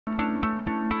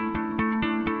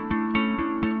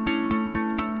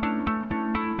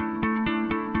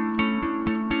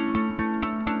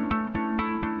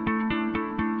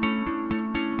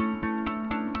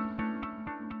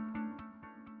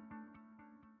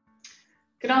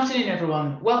Good afternoon,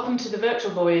 everyone. Welcome to the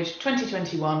Virtual Voyage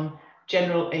 2021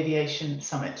 General Aviation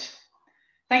Summit.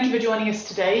 Thank you for joining us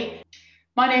today.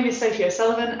 My name is Sophie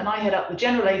O'Sullivan and I head up the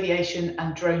General Aviation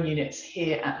and Drone units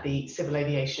here at the Civil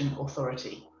Aviation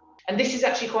Authority. And this is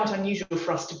actually quite unusual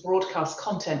for us to broadcast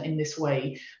content in this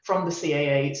way from the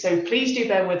CAA. So please do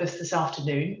bear with us this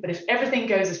afternoon. But if everything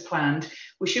goes as planned,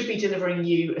 we should be delivering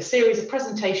you a series of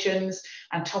presentations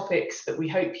and topics that we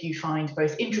hope you find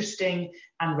both interesting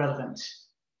and relevant.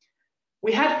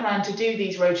 We had planned to do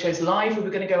these roadshows live. We were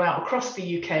going to go out across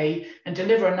the UK and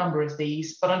deliver a number of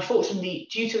these, but unfortunately,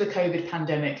 due to the COVID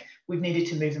pandemic, we've needed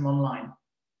to move them online.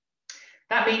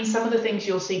 That means some of the things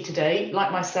you'll see today,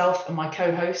 like myself and my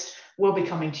co-host, will be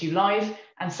coming to you live,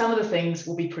 and some of the things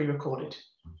will be pre-recorded.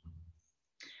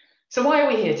 So why are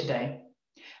we here today?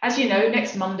 As you know,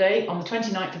 next Monday, on the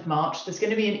 29th of March, there's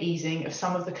going to be an easing of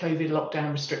some of the COVID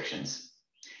lockdown restrictions.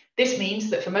 This means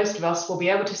that for most of us, we'll be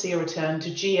able to see a return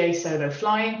to GA solo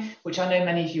flying, which I know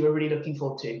many of you are really looking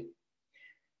forward to.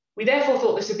 We therefore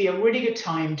thought this would be a really good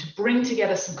time to bring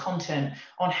together some content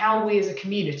on how we as a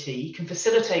community can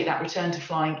facilitate that return to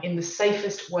flying in the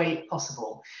safest way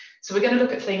possible. So we're going to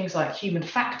look at things like human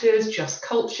factors, just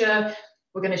culture.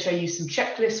 We're going to show you some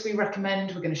checklists we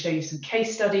recommend. We're going to show you some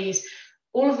case studies,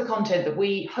 all of the content that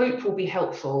we hope will be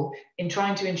helpful in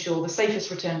trying to ensure the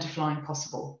safest return to flying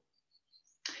possible.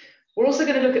 We're also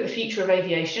going to look at the future of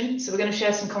aviation. So we're going to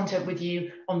share some content with you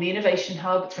on the Innovation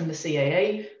Hub from the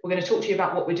CAA. We're going to talk to you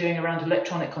about what we're doing around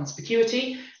electronic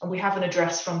conspicuity, and we have an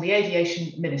address from the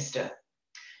Aviation Minister.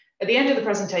 At the end of the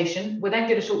presentation, we're then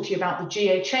going to talk to you about the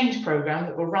GA Change programme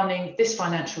that we're running this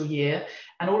financial year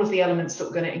and all of the elements that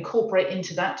we're going to incorporate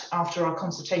into that after our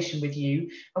consultation with you.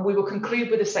 And we will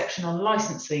conclude with a section on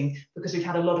licensing because we've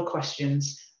had a lot of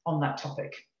questions on that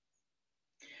topic.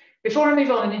 Before I move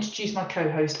on and introduce my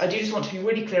co-host, I do just want to be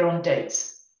really clear on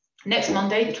dates. Next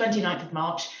Monday, the 29th of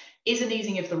March, is an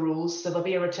easing of the rules, so there'll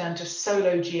be a return to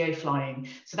solo GA flying.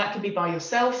 So that can be by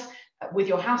yourself, with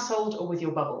your household, or with your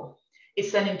bubble.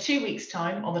 It's then in 2 weeks'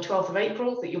 time, on the 12th of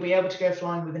April, that you'll be able to go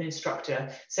flying with an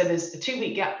instructor. So there's a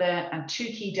 2-week gap there and 2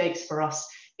 key dates for us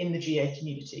in the GA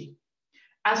community.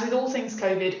 As with all things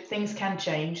COVID, things can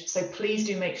change, so please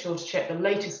do make sure to check the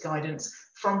latest guidance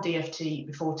from DFT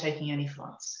before taking any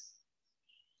flights.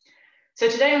 So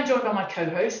today I'm joined by my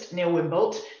co-host, Neil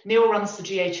Wimbolt. Neil runs the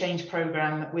GA Change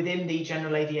programme within the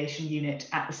General Aviation Unit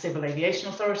at the Civil Aviation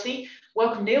Authority.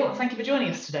 Welcome, Neil, and thank you for joining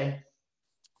us today.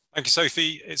 Thank you,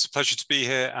 Sophie. It's a pleasure to be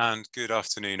here and good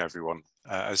afternoon, everyone.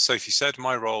 As Sophie said,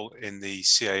 my role in the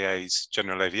CAA's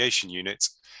General Aviation Unit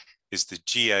is the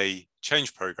GA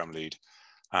Change Programme Lead,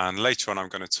 and later on I'm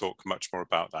going to talk much more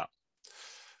about that.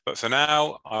 But for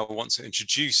now, I want to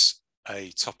introduce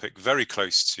a topic very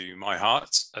close to my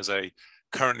heart as a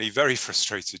currently very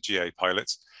frustrated GA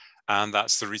pilot, and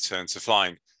that's the return to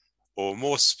flying, or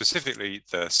more specifically,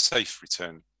 the safe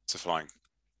return to flying.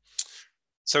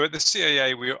 So at the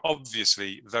CAA, we are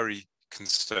obviously very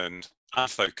concerned and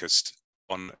focused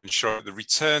on ensuring the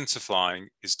return to flying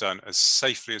is done as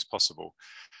safely as possible.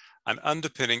 And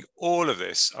underpinning all of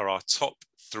this are our top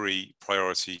 3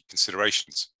 priority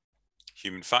considerations: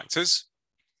 human factors,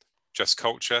 just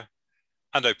culture,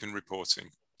 and open reporting.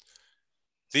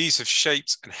 These have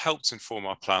shaped and helped inform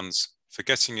our plans for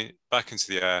getting it back into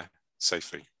the air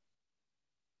safely.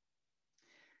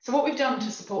 So what we've done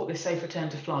to support this safe return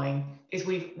to flying is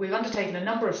we've undertaken a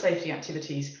number of safety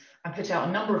activities and put out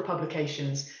a number of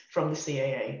publications from the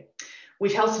CAA.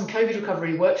 We've held some COVID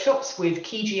recovery workshops with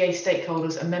key GA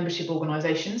stakeholders and membership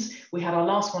organisations. We had our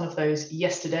last one of those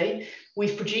yesterday.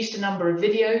 We've produced a number of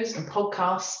videos and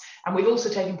podcasts, and we've also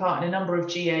taken part in a number of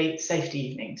GA safety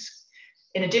evenings.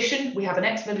 In addition, we have an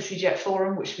ex-military jet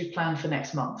forum, which we planned for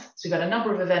next month. So we've got a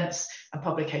number of events and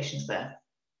publications there.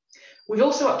 We've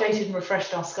also updated and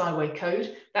refreshed our Skyway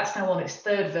code. That's now on its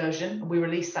 3rd version, and we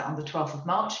released that on the 12th of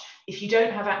March. If you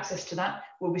don't have access to that,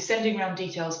 we'll be sending around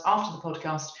details after the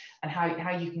podcast and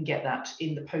how you can get that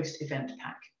in the post-event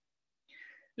pack.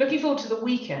 Looking forward to the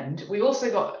weekend, we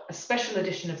also got a special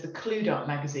edition of the Clued Up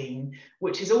magazine,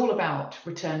 which is all about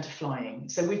return to flying.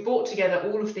 So we've brought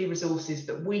together all of the resources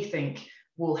that we think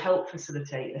will help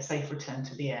facilitate a safe return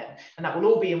to the air, and that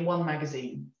will all be in one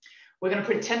magazine. We're going to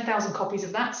print 10,000 copies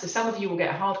of that, so some of you will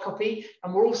get a hard copy,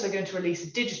 and we're also going to release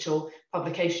a digital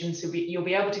publication, so you'll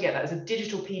be able to get that as a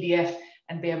digital PDF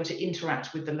and be able to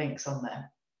interact with the links on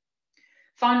there.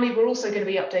 Finally, we're also going to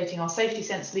be updating our safety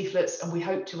sense leaflets, and we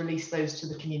hope to release those to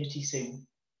the community soon.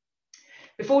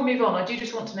 Before we move on, I do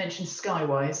just want to mention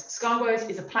Skywise. Skywise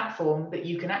is a platform that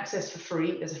you can access for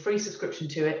free. There's a free subscription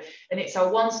to it, and it's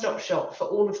our one-stop shop for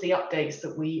all of the updates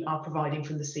that we are providing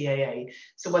from the CAA.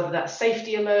 So whether that's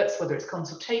safety alerts, whether it's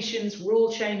consultations,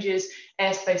 rule changes,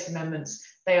 airspace amendments,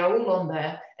 they are all on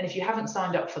there. And if you haven't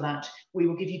signed up for that, we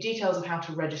will give you details of how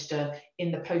to register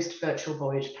in the post-virtual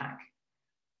voyage pack.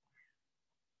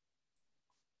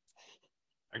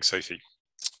 Thanks, Sophie.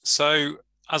 So,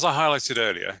 as I highlighted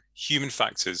earlier, human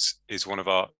factors is one of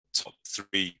our top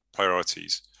 3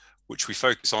 priorities, which we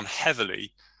focus on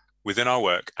heavily within our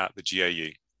work at the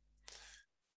GAU.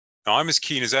 Now, I'm as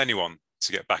keen as anyone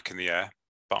to get back in the air,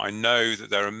 but I know that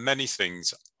there are many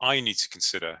things I need to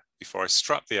consider before I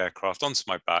strap the aircraft onto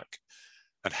my back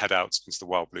and head out into the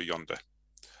wild blue yonder.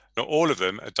 Not all of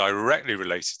them are directly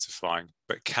related to flying,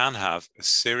 but can have a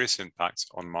serious impact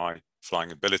on my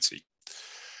flying ability.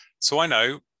 So I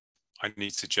know I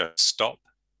need to just stop,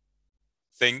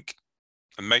 think,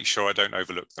 and make sure I don't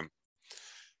overlook them.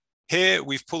 Here,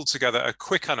 we've pulled together a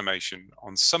quick animation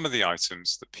on some of the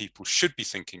items that people should be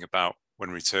thinking about when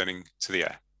returning to the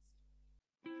air.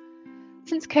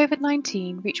 Since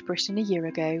COVID-19 reached Britain a year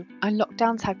ago and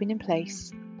lockdowns have been in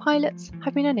place, pilots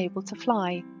have been unable to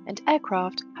fly and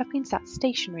aircraft have been sat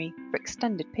stationary for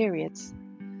extended periods.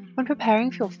 When preparing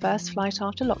for your first flight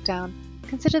after lockdown,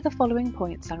 consider the following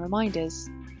points and reminders.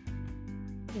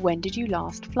 When did you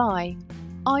last fly?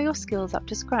 Are your skills up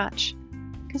to scratch?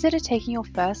 Consider taking your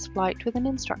first flight with an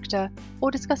instructor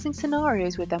or discussing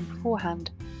scenarios with them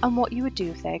beforehand and what you would do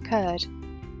if they occurred.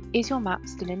 Is your map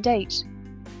still in date?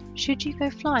 Should you go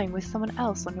flying with someone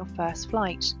else on your first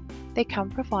flight? They can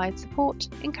provide support,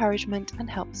 encouragement and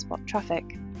help spot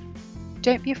traffic.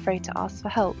 Don't be afraid to ask for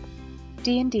help.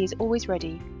 D&D is always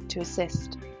ready to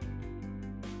assist.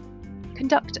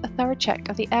 Conduct a thorough check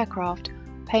of the aircraft,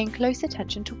 paying close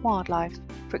attention to wildlife,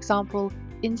 for example,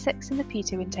 insects in the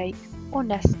pitot intake or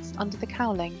nests under the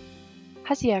cowling.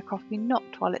 Has the aircraft been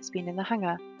knocked while it's been in the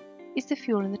hangar? Is the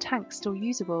fuel in the tank still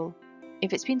usable?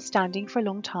 If it's been standing for a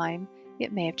long time,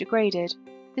 it may have degraded.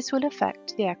 This will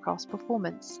affect the aircraft's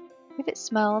performance. If it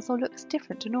smells or looks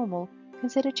different to normal,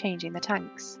 consider changing the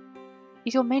tanks.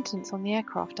 Is your maintenance on the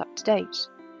aircraft up to date?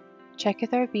 Check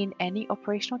if there have been any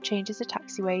operational changes to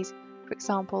taxiways, for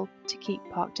example, to keep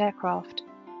parked aircraft.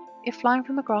 If flying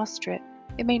from a grass strip,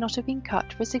 it may not have been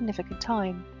cut for a significant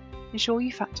time. Ensure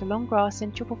you factor long grass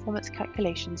into your performance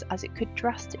calculations as it could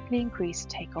drastically increase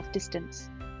takeoff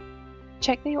distance.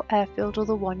 Check that your airfield or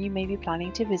the one you may be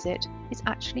planning to visit is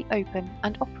actually open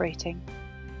and operating.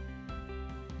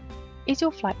 Is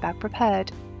your flight bag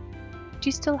prepared? Do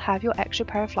you still have your extra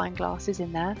pair of flying glasses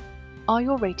in there? Are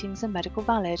your ratings and medical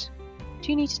valid?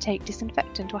 Do you need to take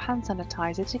disinfectant or hand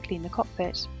sanitizer to clean the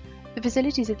cockpit? The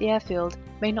facilities at the airfield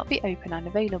may not be open and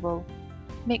available.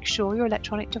 Make sure your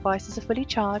electronic devices are fully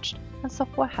charged and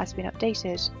software has been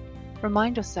updated.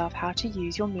 Remind yourself how to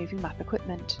use your moving map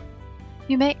equipment.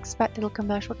 You may expect little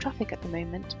commercial traffic at the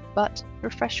moment, but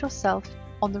refresh yourself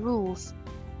on the rules.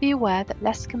 Be aware that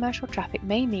less commercial traffic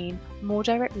may mean more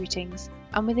direct routings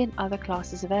and within other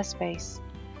classes of airspace.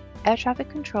 Air traffic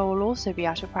control will also be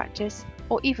out of practice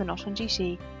or even not on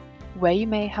duty. Where you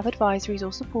may have advisories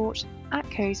or support,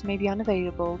 ATCOs may be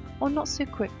unavailable or not so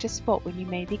quick to spot when you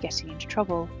may be getting into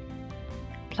trouble.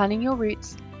 Planning your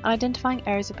routes and identifying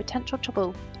areas of potential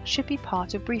trouble should be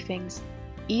part of briefings,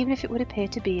 even if it would appear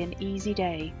to be an easy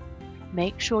day.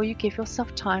 Make sure you give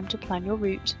yourself time to plan your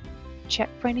route, check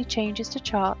for any changes to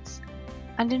charts,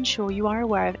 and ensure you are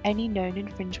aware of any known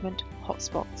infringement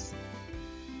hotspots.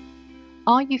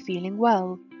 Are you feeling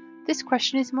well? This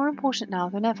question is more important now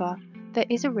than ever. There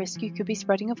is a risk you could be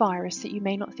spreading a virus that you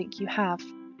may not think you have.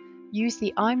 Use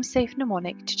the I'm Safe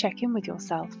mnemonic to check in with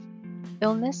yourself.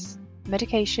 Illness,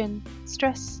 medication,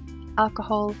 stress,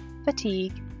 alcohol,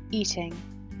 fatigue, eating.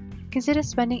 Consider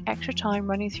spending extra time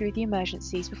running through the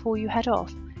emergencies before you head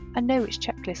off and know which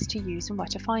checklists to use and where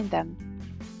to find them.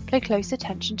 Pay close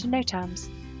attention to NOTAMs.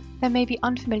 There may be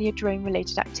unfamiliar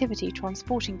drone-related activity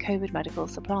transporting COVID medical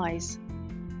supplies.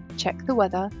 Check the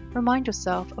weather, remind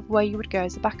yourself of where you would go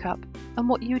as a backup and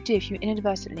what you would do if you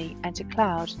inadvertently entered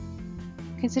cloud.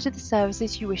 Consider the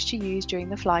services you wish to use during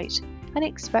the flight and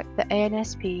expect that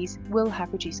ANSPs will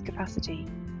have reduced capacity.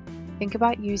 Think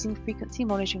about using frequency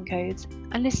monitoring codes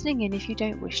and listening in if you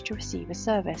don't wish to receive a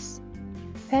service.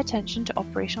 Pay attention to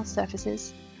operational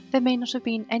surfaces. There may not have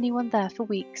been anyone there for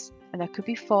weeks and there could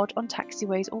be fog on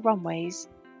taxiways or runways.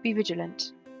 Be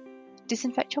vigilant.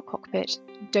 Disinfect your cockpit.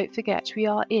 Don't forget we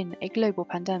are in a global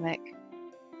pandemic.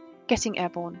 Getting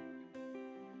airborne.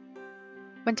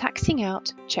 When taxiing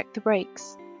out, check the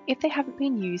brakes. If they haven't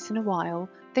been used in a while,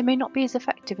 they may not be as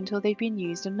effective until they've been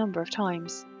used a number of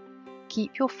times.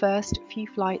 Keep your first few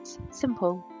flights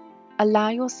simple. Allow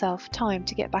yourself time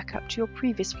to get back up to your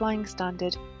previous flying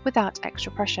standard without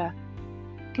extra pressure.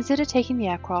 Consider taking the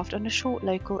aircraft on a short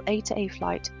local A to A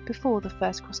flight before the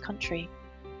first cross-country.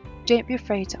 Don't be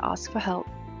afraid to ask for help.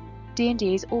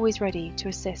 D&D is always ready to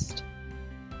assist.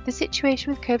 The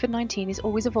situation with COVID-19 is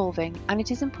always evolving, and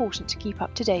it is important to keep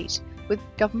up to date with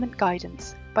government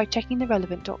guidance by checking the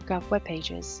relevant .gov web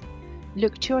pages.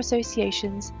 Look to your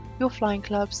associations, your flying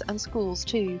clubs and schools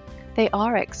too. They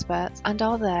are experts and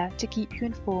are there to keep you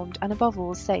informed and above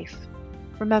all safe.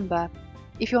 Remember,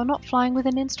 if you're not flying with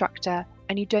an instructor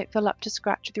and you don't feel up to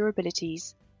scratch with your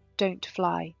abilities, don't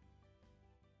fly.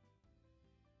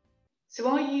 So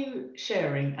are you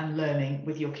sharing and learning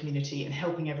with your community and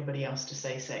helping everybody else to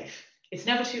stay safe? It's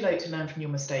never too late to learn from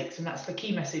your mistakes, and that's the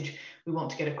key message we want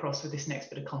to get across with this next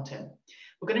bit of content.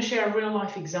 We're going to share a real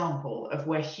life example of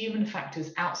where human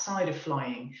factors outside of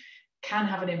flying can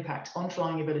have an impact on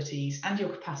flying abilities and your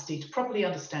capacity to properly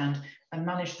understand and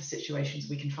manage the situations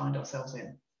we can find ourselves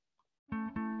in.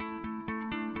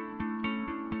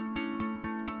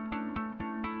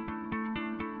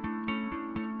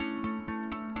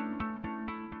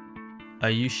 Are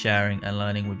you sharing and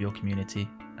learning with your community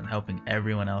and helping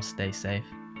everyone else stay safe?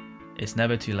 It's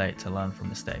never too late to learn from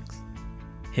mistakes.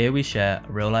 Here we share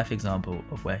a real-life example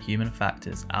of where human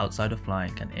factors outside of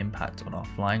flying can impact on our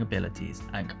flying abilities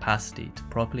and capacity to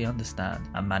properly understand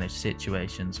and manage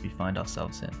situations we find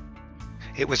ourselves in.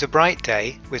 It was a bright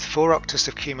day with 4 octus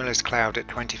of cumulus cloud at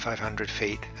 2,500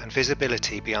 feet and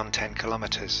visibility beyond 10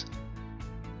 kilometres.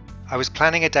 I was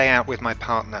planning a day out with my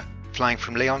partner, flying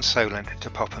from Lyon-Solent to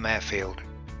Popham Airfield.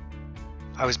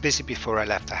 I was busy before I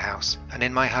left the house, and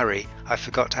in my hurry I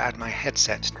forgot to add my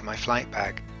headset to my flight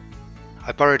bag.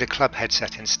 I borrowed a club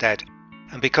headset instead,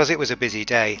 and because it was a busy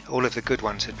day, all of the good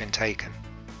ones had been taken.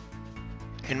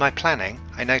 In my planning,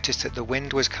 I noticed that the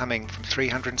wind was coming from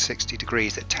 360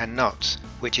 degrees at 10 knots,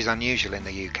 which is unusual in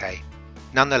the UK.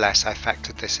 Nonetheless, I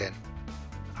factored this in.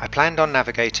 I planned on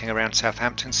navigating around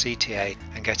Southampton CTA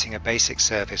and getting a basic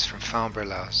service from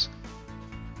Farnborough.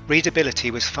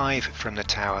 Readability was 5 from the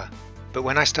tower, but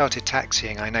when I started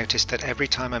taxiing I noticed that every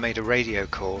time I made a radio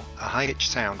call, a high-pitched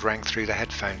sound rang through the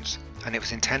headphones, and it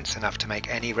was intense enough to make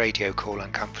any radio call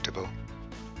uncomfortable.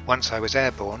 Once I was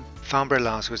airborne,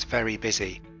 Farnborough was very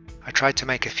busy. I tried to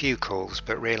make a few calls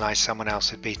but realised someone else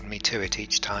had beaten me to it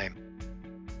each time.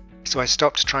 So I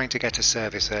stopped trying to get a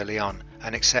service early on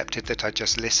and accepted that I'd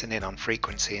just listen in on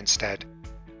frequency instead.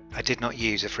 I did not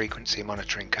use a frequency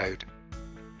monitoring code.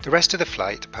 The rest of the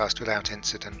flight passed without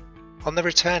incident. On the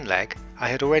return leg, I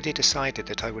had already decided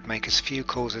that I would make as few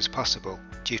calls as possible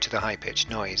due to the high-pitched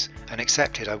noise, and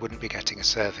accepted I wouldn't be getting a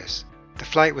service. The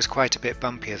flight was quite a bit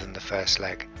bumpier than the first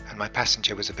leg, and my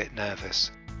passenger was a bit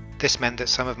nervous. This meant that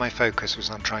some of my focus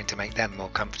was on trying to make them more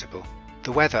comfortable.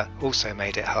 The weather also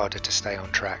made it harder to stay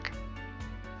on track.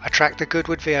 I tracked the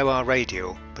Goodwood VOR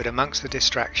radial, but amongst the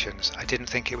distractions I didn't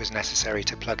think it was necessary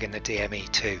to plug in the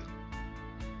DME too.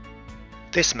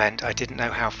 This meant I didn't know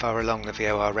how far along the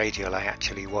VOR radial I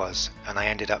actually was, and I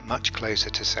ended up much closer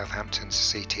to Southampton's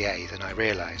CTA than I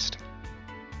realised.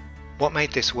 What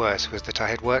made this worse was that I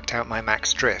had worked out my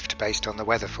max drift based on the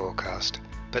weather forecast,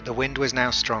 but the wind was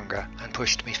now stronger and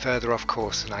pushed me further off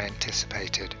course than I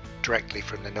anticipated, directly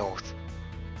from the north.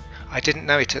 I didn't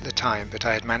know it at the time, but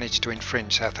I had managed to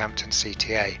infringe Southampton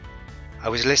CTA. I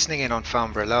was listening in on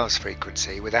Farnborough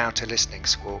frequency without a listening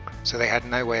squawk, so they had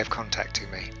no way of contacting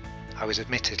me. I was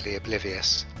admittedly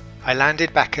oblivious. I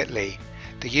landed back at Lee.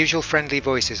 The usual friendly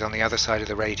voices on the other side of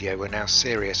the radio were now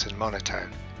serious and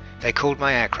monotone. They called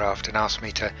my aircraft and asked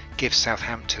me to give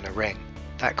Southampton a ring.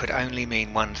 That could only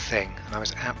mean one thing, and I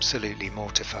was absolutely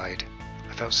mortified.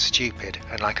 I felt stupid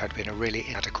and like I'd been a really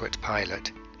inadequate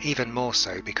pilot, even more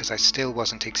so because I still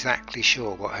wasn't exactly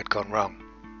sure what had gone wrong.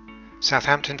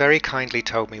 Southampton very kindly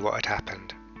told me what had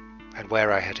happened, and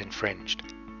where I had infringed.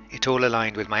 It all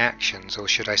aligned with my actions, or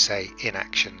should I say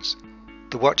inactions.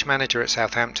 The watch manager at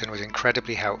Southampton was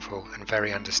incredibly helpful and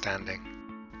very understanding.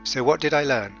 So what did I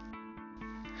learn?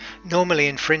 Normally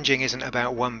infringing isn't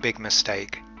about one big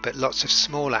mistake, but lots of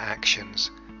smaller actions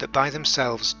that by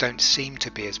themselves don't seem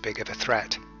to be as big of a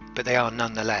threat, but they are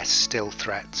nonetheless still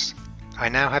threats. I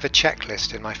now have a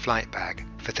checklist in my flight bag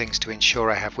for things to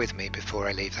ensure I have with me before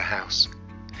I leave the house.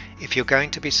 If you're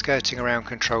going to be skirting around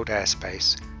controlled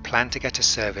airspace, plan to get a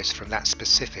service from that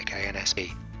specific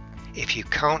ANSP. If you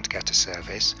can't get a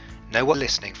service, know what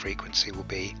listening frequency will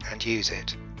be and use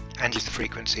it. And use the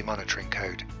frequency monitoring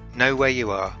code. Know where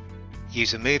you are.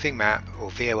 Use a moving map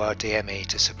or VOR DME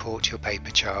to support your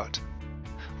paper chart.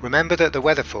 Remember that the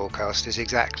weather forecast is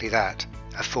exactly that,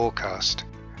 a forecast.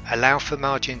 Allow for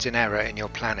margins in error in your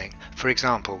planning. For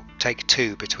example, take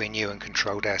 2 between you and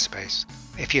controlled airspace.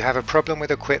 If you have a problem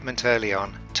with equipment early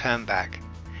on, turn back.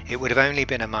 It would have only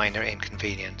been a minor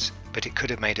inconvenience, but it could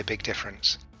have made a big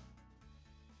difference.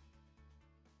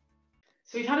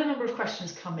 So we've had a number of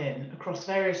questions come in across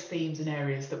various themes and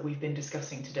areas that we've been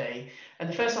discussing today. And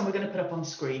the first one we're going to put up on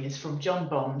screen is from John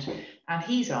Bond, and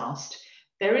he's asked,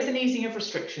 there is an easing of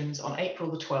restrictions on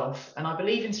April the 12th, and I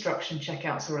believe instruction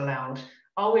checkouts are allowed.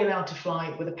 Are we allowed to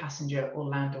fly with a passenger or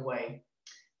land away?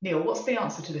 Neil, what's the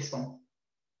answer to this one?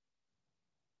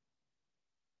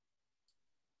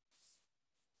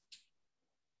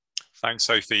 Thanks,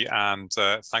 Sophie, and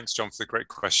thanks, John, for the great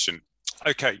question.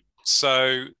 Okay,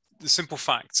 so the simple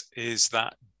fact is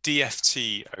that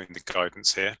DFT own the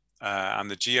guidance here, and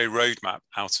the GA roadmap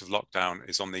out of lockdown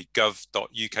is on the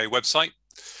gov.uk website.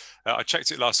 I checked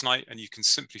it last night, and you can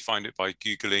simply find it by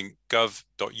Googling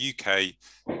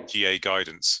gov.uk GA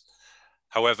guidance.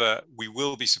 However, we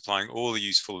will be supplying all the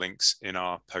useful links in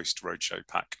our post-roadshow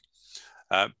pack.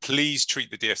 Please treat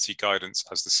the DFT guidance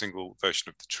as the single version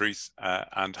of the truth,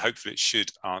 and hopefully it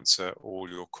should answer all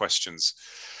your questions.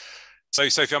 So,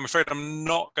 Sophie, I'm afraid I'm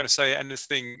not going to say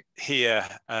anything here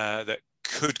that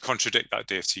could contradict that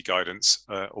DFT guidance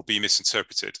or be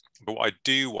misinterpreted. But what I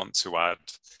do want to add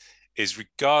is,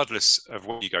 regardless of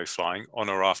when you go flying, on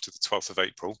or after the 12th of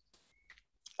April,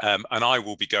 and I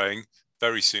will be going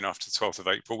very soon after the 12th of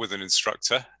April with an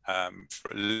instructor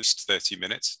for at least 30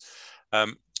 minutes. I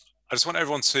just want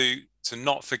everyone to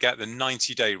not forget the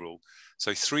 90-day rule.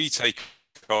 So 3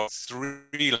 takeoff,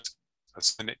 3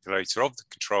 as manipulator of the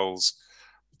controls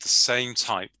of the same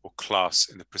type or class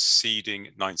in the preceding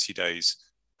 90 days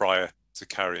prior to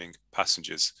carrying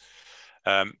passengers.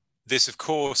 This, of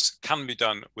course, can be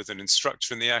done with an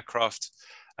instructor in the aircraft.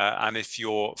 And if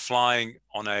you're flying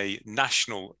on a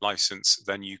national license,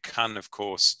 then you can, of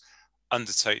course,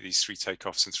 undertake these 3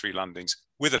 takeoffs and 3 landings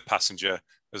with a passenger,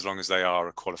 as long as they are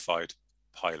a qualified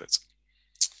pilot.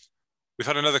 We've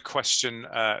had another question,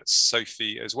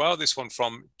 Sophie, as well. This one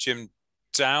from Jim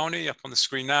Downey up on the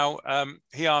screen now.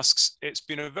 He asks, it's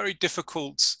been a very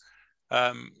difficult,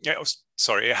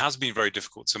 it has been very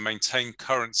difficult to maintain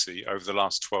currency over the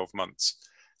last 12 months.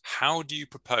 How do you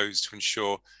propose to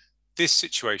ensure this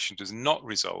situation does not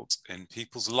result in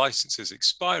people's licenses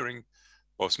expiring,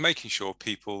 whilst making sure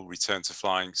people return to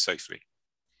flying safely?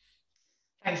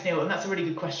 Thanks, Neil, and that's a really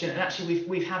good question. And actually,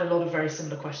 we've had a lot of very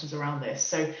similar questions around this.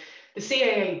 So the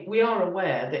CAA, we are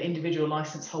aware that individual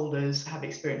license holders have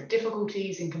experienced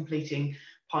difficulties in completing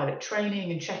pilot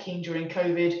training and checking during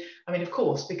COVID. I mean, of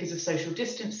course, because of social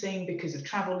distancing, because of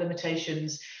travel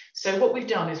limitations. So what we've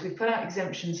done is we've put out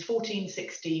exemptions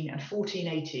 1416 and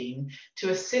 1418 to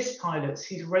assist pilots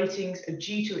whose ratings are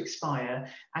due to expire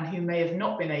and who may have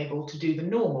not been able to do the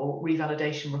normal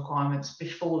revalidation requirements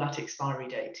before that expiry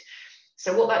date.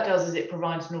 So what that does is it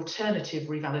provides an alternative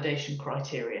revalidation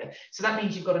criteria. So that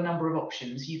means you've got a number of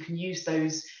options. You can use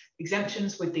those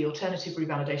exemptions with the alternative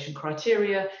revalidation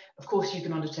criteria. Of course, you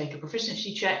can undertake a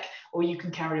proficiency check, or you can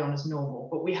carry on as normal.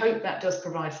 But we hope that does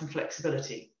provide some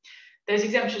flexibility. Those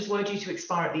exemptions were due to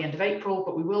expire at the end of April,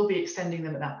 but we will be extending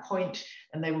them at that point,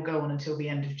 and they will go on until the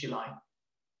end of July.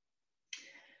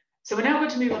 So we're now going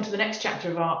to move on to the next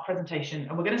chapter of our presentation,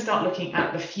 and we're going to start looking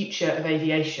at the future of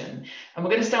aviation. And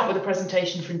we're going to start with a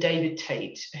presentation from David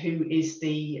Tate, who is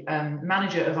the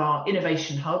manager of our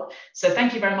Innovation Hub. So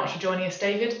thank you very much for joining us,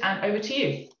 David, and over to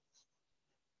you.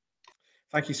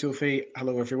 Thank you, Sophie.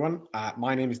 Hello, everyone.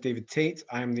 My name is David Tate.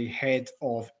 I am the head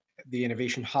of the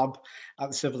Innovation Hub at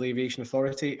the Civil Aviation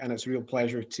Authority, and it's a real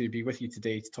pleasure to be with you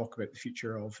today to talk about the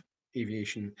future of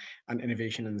aviation and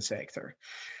innovation in the sector.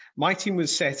 My team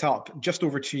was set up just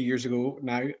over 2 years ago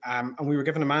now, and we were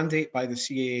given a mandate by the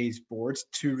CAA's board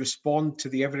to respond to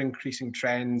the ever-increasing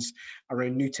trends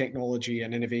around new technology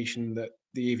and innovation that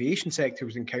the aviation sector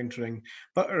was encountering,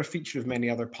 but are a feature of many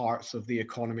other parts of the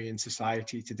economy and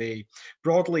society today.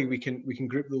 Broadly, we can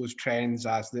group those trends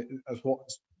as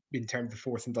what's been termed the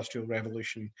 4th Industrial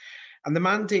Revolution. And the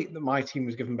mandate that my team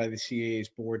was given by the CAA's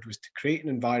board was to create an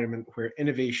environment where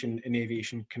innovation in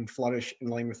aviation can flourish in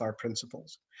line with our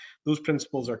principles. Those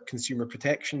principles are consumer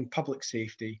protection, public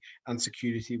safety, and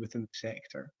security within the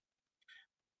sector.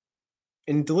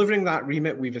 In delivering that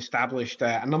remit, we've established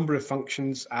a number of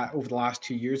functions over the last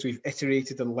 2 years. We've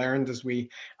iterated and learned as we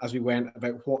went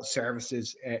about what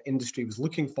services industry was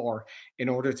looking for in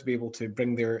order to be able to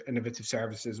bring their innovative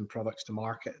services and products to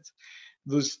market.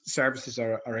 Those services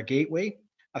are a gateway,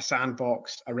 a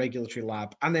sandbox, a regulatory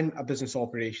lab, and then a business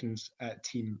operations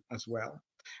team as well.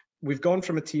 we've gone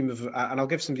from a team of, and I'll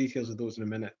give some details of those in a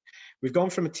minute. We've gone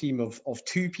from a team of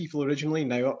 2 people originally,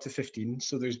 now up to 15.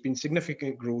 So there's been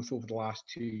significant growth over the last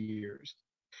 2 years.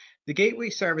 The Gateway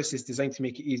service is designed to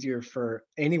make it easier for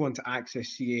anyone to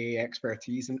access CAA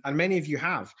expertise, and many of you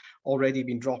have already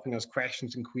been dropping us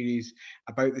questions and queries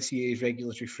about the CAA's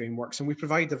regulatory frameworks, and we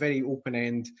provide a very open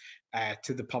end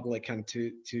to the public and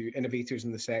to innovators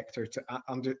in the sector to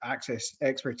access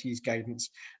expertise,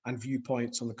 guidance and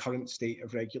viewpoints on the current state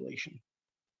of regulation.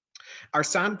 Our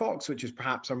sandbox, which is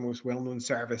perhaps our most well-known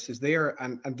service, is there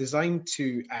and designed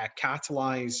to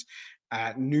catalyse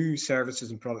new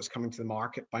services and products coming to the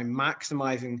market by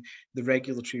maximising the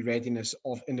regulatory readiness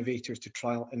of innovators to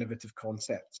trial innovative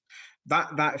concepts.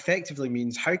 That effectively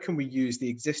means, how can we use the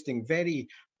existing very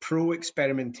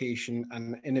pro-experimentation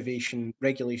and innovation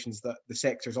regulations that the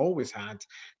sector's always had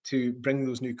to bring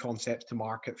those new concepts to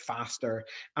market faster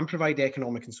and provide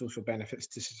economic and social benefits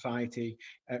to society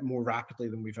more rapidly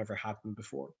than we've ever had them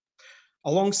before.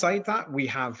 Alongside that, we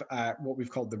have what we've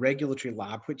called the Regulatory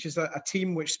Lab, which is a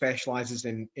team which specialises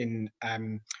in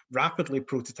rapidly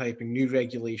prototyping new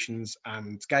regulations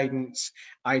and guidance,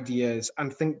 ideas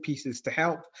and think pieces to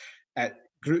help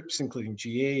groups, including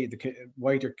GA, the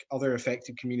wider other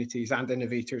affected communities and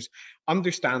innovators,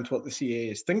 understand what the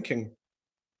CAA is thinking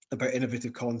about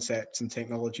innovative concepts and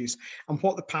technologies and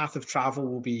what the path of travel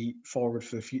will be forward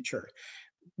for the future.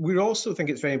 We also think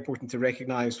it's very important to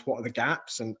recognise what are the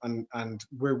gaps and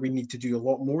where we need to do a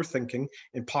lot more thinking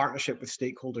in partnership with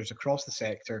stakeholders across the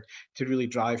sector to really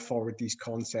drive forward these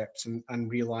concepts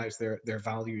and realise their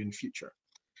value in future.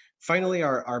 Finally,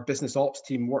 our business ops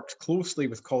team works closely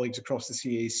with colleagues across the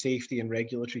CAA's safety and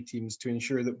regulatory teams to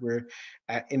ensure that we're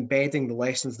embedding the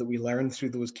lessons that we learn through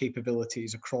those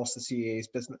capabilities across the CAA's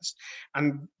business,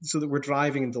 and so that we're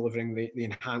driving and delivering the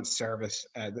enhanced service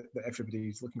that everybody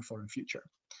is looking for in future.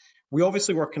 We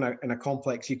obviously work in a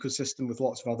complex ecosystem with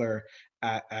lots of other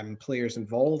players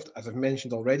involved. As I've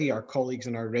mentioned already, our colleagues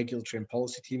in our regulatory and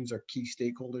policy teams are key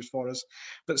stakeholders for us,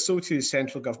 but so too is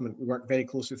central government. We work very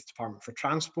closely with the Department for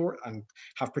Transport and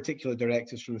have particular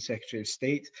directives from the Secretary of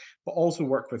State, but also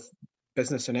work with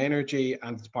Business and Energy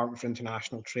and the Department for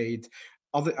International Trade,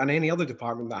 and any other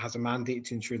department that has a mandate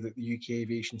to ensure that the UK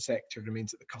aviation sector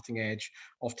remains at the cutting edge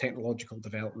of technological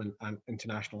development and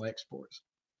international exports.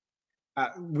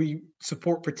 We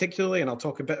support particularly, and I'll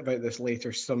talk a bit about this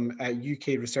later, some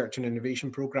UK research and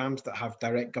innovation programmes that have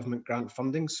direct government grant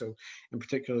funding. So in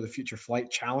particular, the Future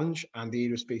Flight Challenge and the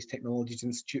Aerospace Technologies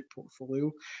Institute portfolio,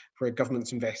 where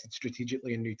government's invested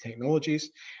strategically in new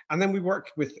technologies. And then we work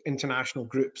with international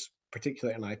groups,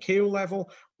 particularly at an ICAO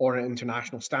level or at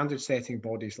international standard setting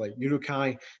bodies like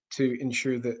EuroCAI, to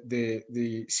ensure that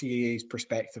the CAA's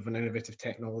perspective on innovative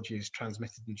technology is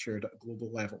transmitted and shared at a global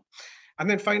level. And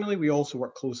then finally, we also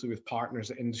work closely with partners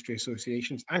at industry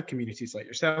associations and communities like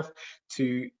yourself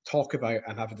to talk about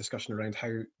and have a discussion around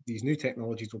how these new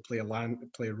technologies will play a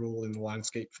role in the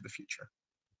landscape for the future.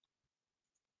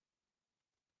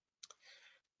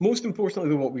 Most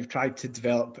importantly, what we've tried to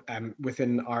develop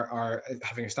within our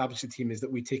having established a team is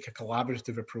that we take a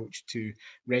collaborative approach to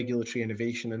regulatory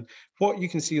innovation. And what you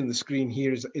can see on the screen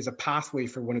here is a pathway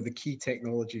for one of the key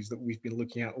technologies that we've been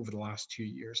looking at over the last 2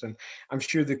 years. And I'm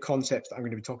sure the concepts that I'm going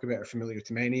to be talking about are familiar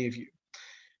to many of you.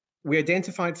 We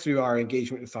identified through our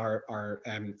engagement with our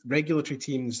regulatory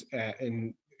teams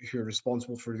who are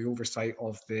responsible for the oversight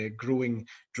of the growing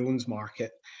drones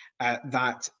market,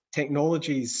 that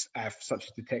technologies such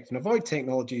as detect and avoid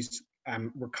technologies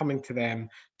were coming to them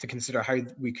to consider how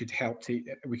we could help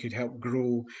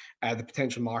grow the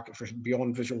potential market for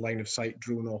beyond visual line of sight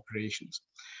drone operations.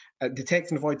 Detect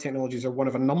and avoid technologies are one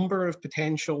of a number of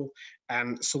potential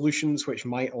solutions which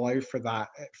might allow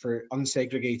for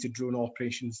unsegregated drone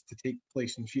operations to take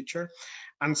place in future.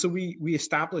 And so we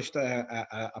established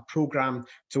a program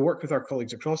to work with our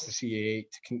colleagues across the CAA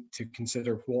to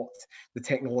consider what the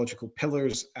technological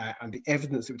pillars and the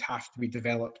evidence that would have to be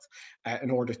developed in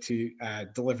order to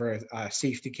deliver a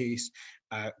safety case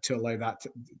to allow that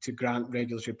to grant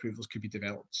regulatory approvals could be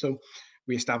developed. So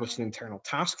we established an internal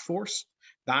task force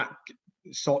that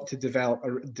sought to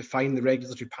define the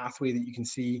regulatory pathway that you can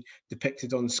see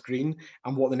depicted on screen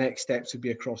and what the next steps would be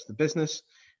across the business.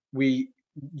 We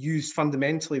use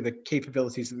fundamentally the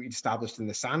capabilities that we established in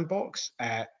the sandbox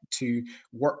to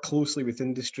work closely with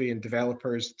industry and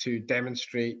developers to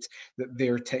demonstrate that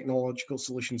their technological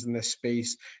solutions in this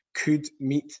space could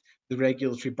meet the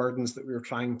regulatory burdens that we were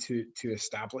trying to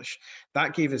establish.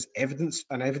 That gave us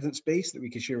an evidence base that we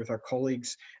could share with our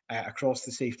colleagues across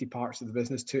the safety parts of the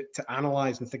business to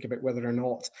analyse and think about whether or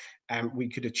not we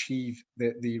could achieve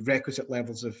the requisite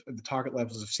levels of the target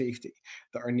levels of safety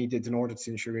that are needed in order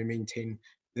to ensure we maintain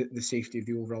the safety of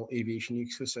the overall aviation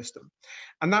ecosystem.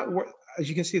 And that, as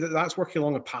you can see, that's working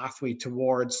along a pathway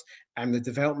towards the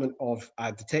development of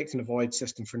a detect and avoid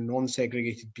system for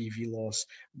non-segregated BV loss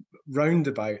round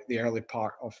about the early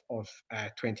part of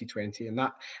 2020. And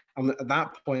at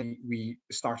that point, we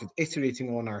started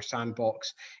iterating on our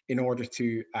sandbox in order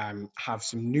to have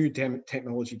some new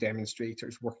technology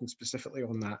demonstrators working specifically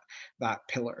on that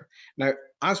pillar. Now,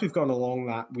 as we've gone along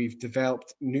that, we've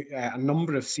developed a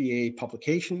number of CAA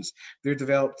publications. They're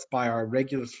developed by our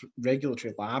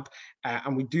regulatory lab,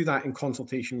 and we do that in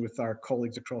consultation with our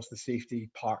colleagues across the safety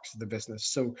parts of the business.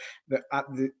 So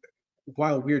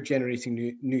while we're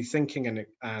generating new thinking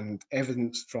and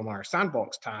evidence from our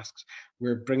sandbox tasks,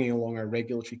 we're bringing along our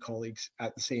regulatory colleagues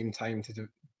at the same time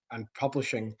and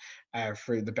publishing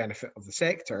for the benefit of the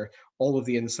sector all of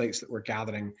the insights that we're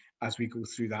gathering as we go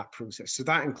through that process. So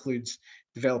that includes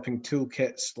developing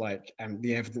toolkits like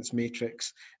the evidence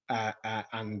matrix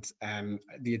and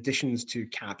the additions to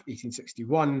CAP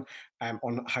 1861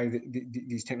 on how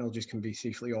these technologies can be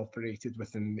safely operated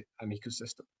within an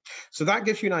ecosystem. So that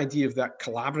gives you an idea of that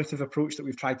collaborative approach that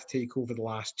we've tried to take over the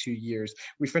last 2 years.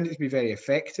 We found it to be very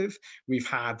effective. We've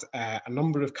had a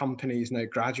number of companies now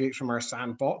graduate from our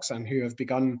sandbox and who have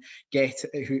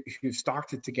who've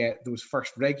started to get those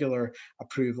first regular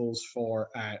approvals for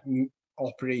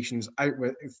operations out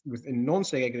within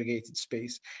non-segregated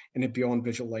space in a beyond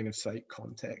visual line of sight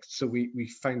context. So we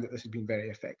found that this has been very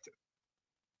effective.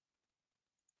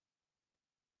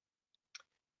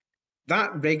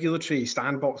 That regulatory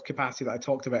sandbox capacity that I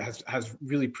talked about has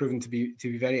really proven to be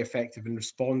very effective in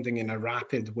responding in a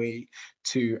rapid way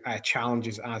to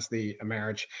challenges as they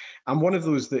emerge. And one of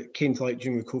those that came to light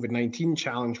during the COVID-19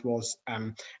 challenge was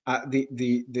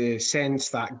the sense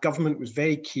that government was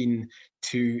very keen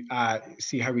to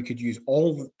see how we could use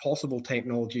all possible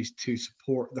technologies to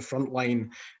support the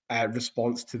frontline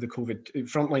response to the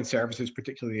frontline services,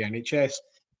 particularly the NHS,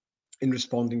 in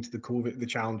responding to the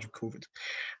challenge of COVID.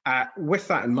 With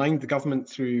that in mind, the government,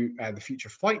 through the Future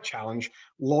Flight Challenge,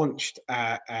 launched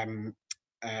a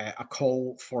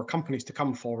call for companies to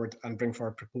come forward and bring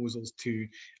forward proposals to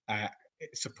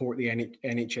support the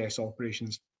NHS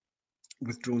operations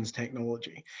with drones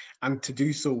technology, and to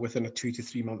do so within a 2 to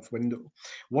 3 month window.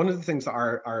 One of the things that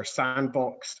our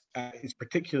sandbox is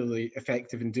particularly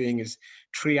effective in doing is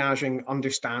triaging,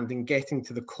 understanding, getting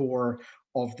to the core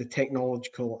of the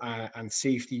technological and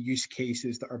safety use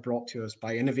cases that are brought to us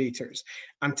by innovators,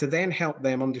 and to then help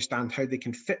them understand how they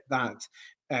can fit that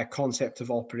concept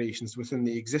of operations within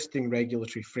the existing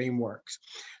regulatory frameworks,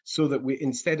 so that we,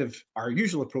 instead of our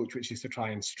usual approach, which is to try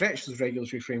and stretch those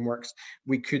regulatory frameworks,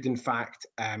 we could in fact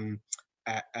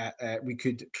we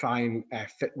could try and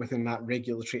fit within that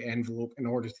regulatory envelope in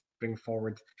order to bring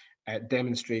forward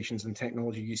demonstrations and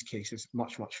technology use cases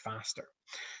much faster.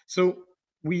 So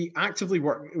we actively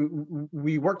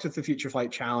worked with the Future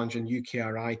Flight Challenge and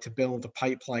UKRI to build a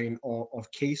pipeline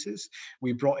of cases.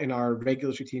 We brought in our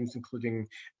regulatory teams, including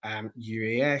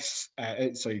drones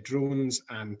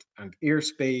and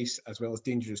airspace, as well as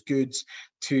dangerous goods,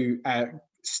 to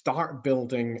start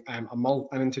building an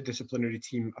interdisciplinary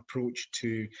team approach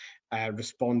to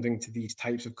responding to these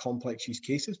types of complex use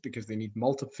cases, because they need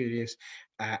multifarious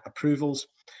approvals.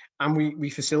 And we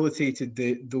facilitated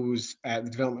the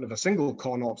development of a single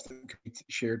ConOps that could be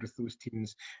shared with those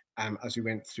teams as we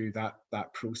went through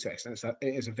that process. And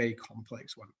it is a very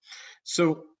complex one.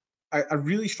 So a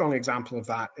really strong example of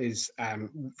that is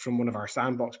from one of our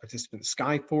sandbox participants,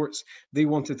 Skyports. They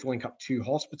wanted to link up 2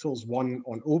 hospitals, one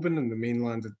on Oban in the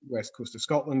mainland west coast of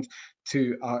Scotland,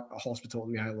 to a hospital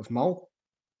in the Isle of Mull.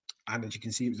 And as you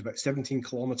can see, it was about 17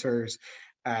 kilometres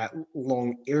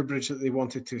long air bridge that they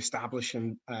wanted to establish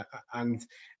and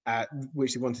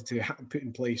which they wanted to put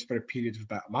in place for a period of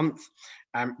about a month.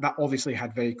 That obviously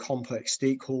had very complex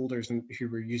stakeholders and who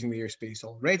were using the airspace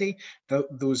already.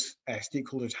 Those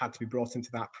stakeholders had to be brought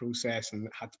into that process and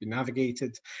had to be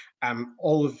navigated.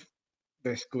 All of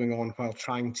this going on while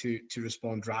trying to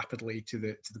respond rapidly to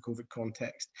the COVID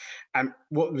context. And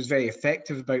what was very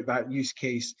effective about that use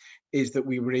case is that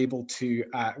we were able to,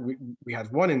 we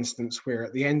had one instance where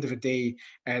at the end of a day,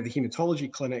 the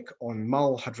haematology clinic on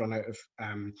Mull had run out of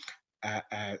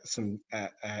some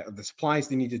of the supplies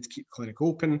they needed to keep the clinic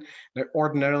open. Now,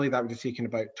 ordinarily, that would have taken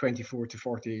about 24 to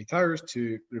 48 hours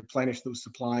to replenish those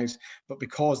supplies, but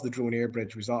because the drone air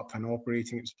bridge was up and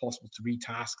operating, it was possible to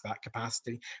retask that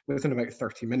capacity within about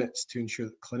 30 minutes to ensure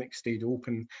that the clinic stayed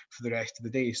open for the rest of the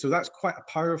day. So that's quite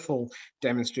a powerful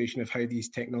demonstration of how these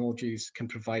technologies can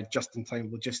provide just-in-time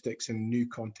logistics in new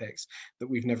contexts that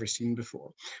we've never seen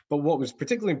before. But what was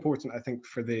particularly important, I think,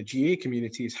 for the GA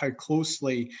community is how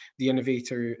closely the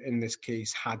innovator in this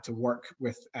case had to work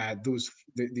with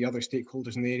the other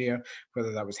stakeholders in the area,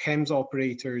 whether that was HEMS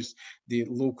operators, the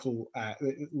local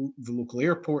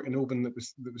airport in Oban that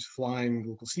was flying,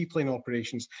 local seaplane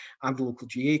operations, and the local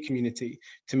GA community,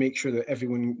 to make sure that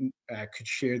everyone could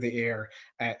share the air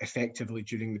effectively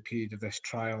during the period of this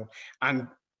trial. And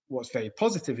what's very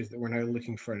positive is that we're now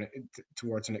looking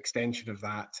towards an extension of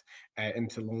that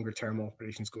into longer term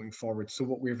operations going forward. So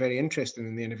what we're very interested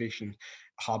in the Innovation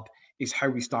Hub is how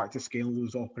we start to scale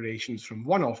those operations from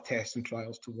one-off tests and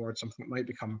trials towards something that might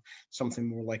become something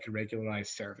more like a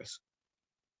regularized service.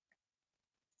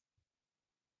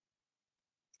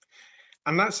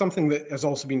 And that's something that has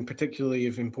also been particularly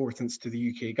of importance to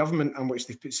the UK government, and which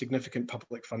they've put significant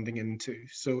public funding into.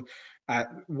 So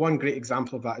one great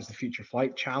example of that is the Future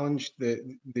Flight Challenge,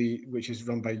 which is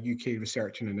run by UK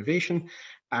Research and Innovation.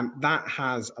 That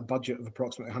has a budget of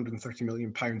approximately £130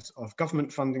 million of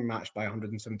government funding, matched by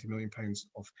 £170 million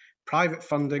of private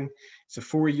funding. It's a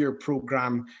 4-year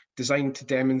programme designed to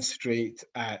demonstrate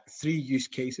 3 use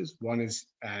cases. One is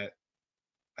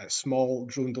small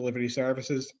drone delivery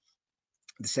services.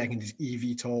 The second is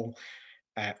eVTOL,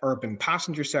 urban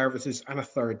passenger services, and a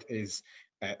third is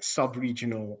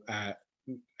sub-regional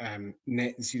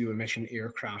net zero emission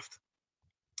aircraft.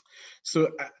 So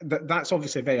that's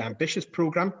obviously a very ambitious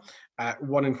programme,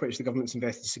 one in which the government's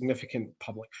invested significant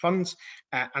public funds,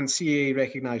 and CAA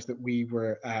recognised that we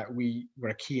were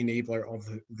a key enabler of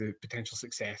the potential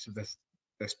success of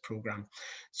this programme.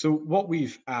 So what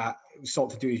we've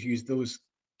sought to do is use those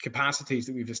capacities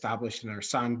that we've established in our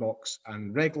sandbox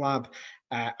and reg lab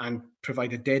and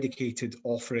provide a dedicated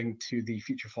offering to the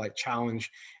Future Flight Challenge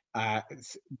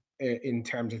in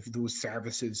terms of those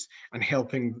services, and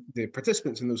helping the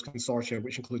participants in those consortia,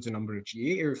 which includes a number of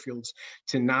GA airfields,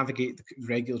 to navigate the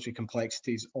regulatory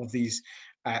complexities of these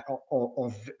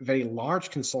of very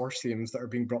large consortiums that are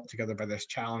being brought together by this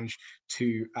challenge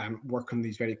to work on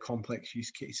these very complex use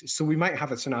cases. So we might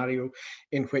have a scenario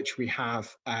in which we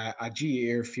have a GA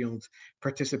airfield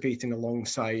participating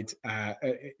alongside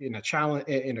in a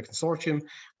consortium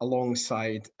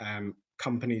alongside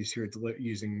companies who are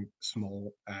using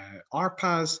small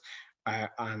RPAS,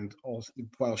 and also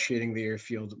while sharing the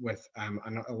airfield with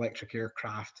an electric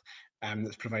aircraft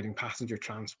that's providing passenger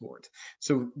transport.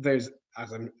 So there's,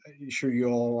 as I'm sure you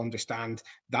all understand,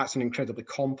 that's an incredibly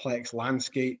complex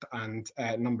landscape and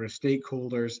number of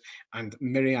stakeholders and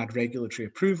myriad regulatory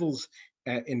approvals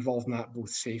involved in that,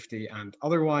 both safety and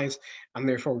otherwise, and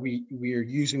therefore we are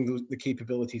using the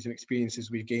capabilities and experiences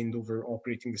we've gained over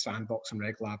operating the sandbox and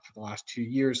reg lab for the last 2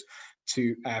 years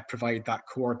to provide that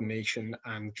coordination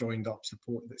and joined up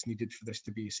support that's needed for this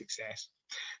to be a success.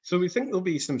 So we think there'll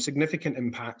be some significant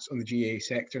impacts on the GA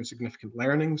sector and significant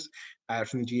learnings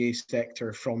from the GA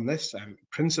sector from this,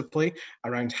 principally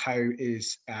around how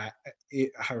is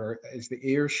the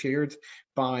air shared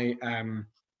by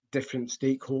different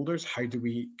stakeholders. How do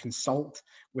we consult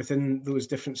within those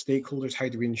different stakeholders? How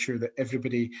do we ensure that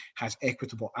everybody has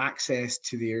equitable access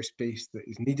to the airspace that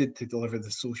is needed to deliver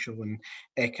the social and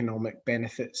economic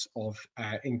benefits of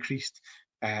increased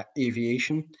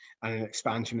aviation and an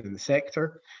expansion in the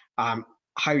sector?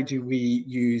 How do we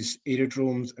use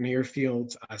aerodromes and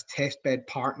airfields as testbed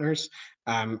partners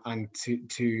and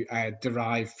to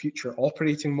derive future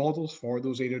operating models for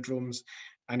those aerodromes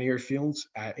and airfields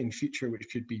in future, which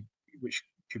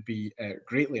could be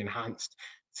greatly enhanced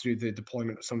through the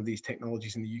deployment of some of these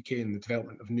technologies in the UK and the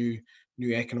development of new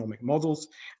economic models.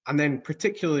 And then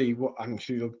particularly what I'm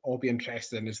sure you'll all be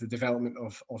interested in is the development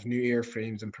of new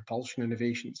airframes and propulsion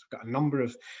innovations. We've got a number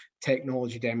of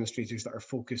technology demonstrators that are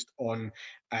focused on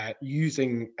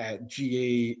using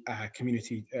GA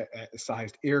community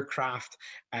sized aircraft,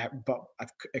 but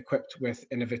equipped with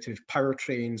innovative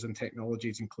powertrains and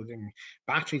technologies, including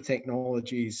battery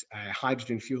technologies,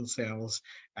 hydrogen fuel cells,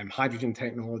 hydrogen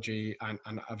technology, and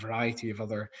a variety of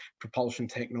other propulsion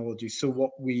technologies. So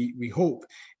what we hope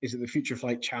is that the Future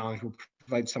Flight Challenge will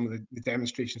provide some of the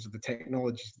demonstrations of the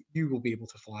technologies that you will be able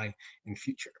to fly in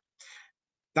future.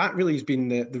 that really has been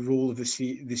the role of the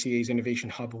CAA's Innovation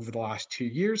Hub over the last 2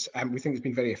 years. We think it's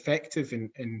been very effective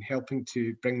in helping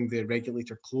to bring the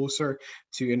regulator closer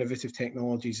to innovative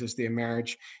technologies as they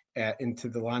emerge into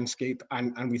the landscape.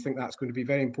 And we think that's going to be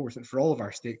very important for all of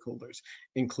our stakeholders,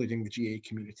 including the GA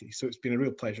community. So it's been a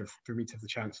real pleasure for me to have the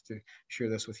chance to share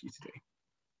this with you today.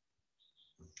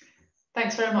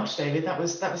 Thanks very much, David. That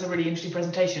was a really interesting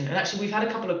presentation. And actually, we've had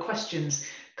a couple of questions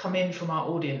come in from our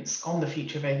audience on the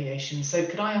future of aviation. So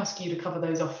could I ask you to cover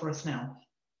those off for us now?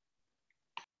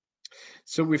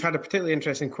 So we've had a particularly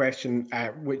interesting question,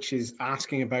 which is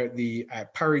asking about the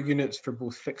power units for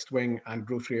both fixed wing and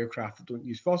rotary aircraft that don't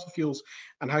use fossil fuels,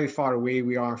 and how far away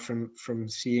we are from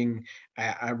seeing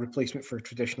a replacement for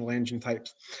traditional engine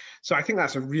types. So I think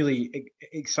that's a really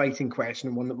exciting question,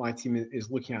 and one that my team is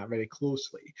looking at very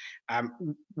closely.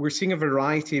 We're seeing a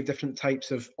variety of different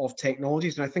types of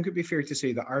technologies, and I think it'd be fair to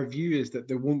say that our view is that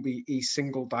there won't be a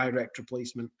single direct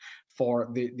replacement for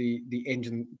the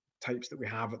engine types that we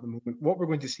have at the moment. What we're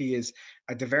going to see is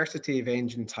a diversity of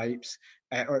engine types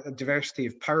or a diversity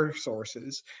of power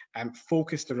sources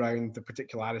focused around the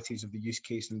particularities of the use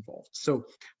case involved. So,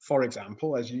 for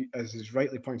example, as is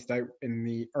rightly pointed out, in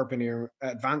the urban air,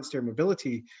 advanced air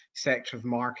mobility sector of the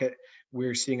market,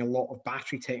 we're seeing a lot of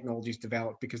battery technologies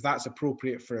developed because that's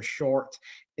appropriate for a short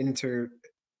inter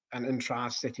and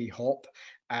intra-city hop,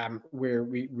 where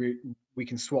we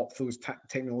can swap those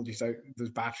technologies out, those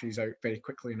batteries out very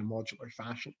quickly in a modular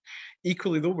fashion.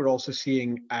 Equally, though, we're also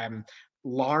seeing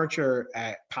larger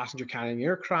passenger carrying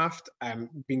aircraft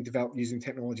being developed using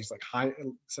technologies like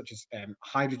such as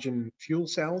hydrogen fuel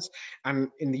cells. And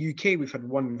in the UK, we've had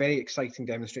one very exciting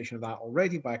demonstration of that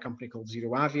already by a company called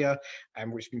Zero Avia,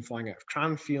 which has been flying out of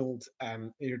Cranfield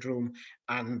Aerodrome,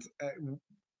 and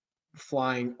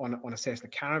flying on a Cessna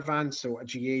Caravan, so a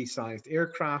GA-sized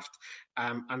aircraft,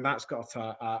 and that's got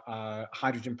a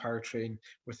hydrogen powertrain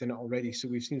within it already. So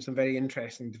we've seen some very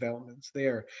interesting developments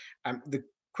there. The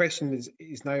question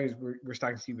is now, as we're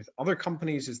starting to see with other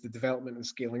companies, is the development and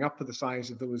scaling up of the size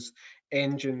of those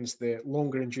engines, the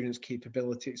longer endurance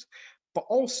capabilities, but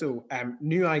also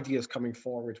new ideas coming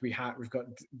forward. We've got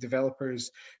developers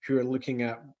who are looking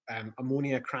at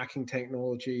ammonia cracking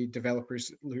technology, developers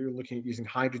who are looking at using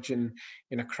hydrogen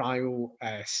in a cryo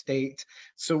state.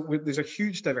 So there's a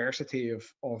huge diversity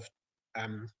of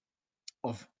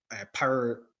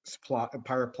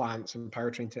power plants and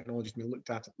powertrain technologies being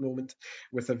looked at the moment,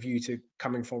 with a view to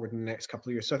coming forward in the next couple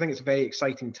of years. So I think it's a very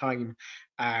exciting time,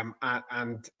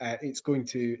 and it's going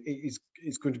to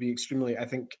be extremely, I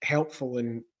think, helpful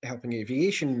in helping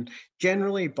aviation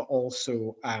generally, but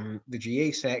also the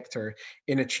GA sector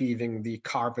in achieving the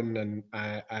carbon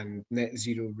and net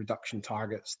zero reduction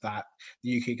targets that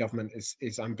the UK government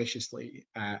is ambitiously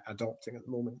adopting at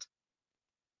the moment.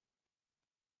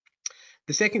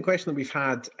 The second question that we've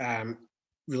had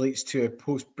relates to a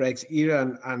post-Brexit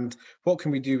era and what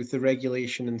can we do with the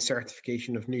regulation and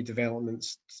certification of new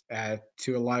developments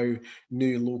to allow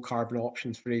new low-carbon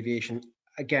options for aviation.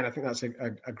 Again, I think that's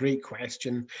a great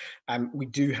question. We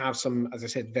do have some, as I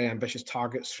said, very ambitious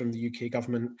targets from the UK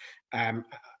government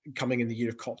coming in the year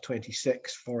of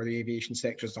COP26 for the aviation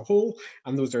sector as a whole,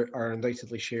 and those are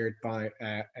undoubtedly shared by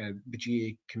the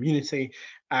GA community.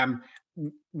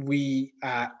 We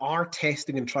are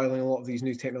testing and trialing a lot of these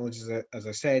new technologies, as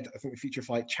I said. I think the Future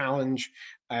Flight Challenge,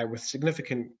 with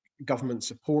significant government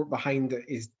support behind it,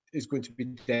 is going to be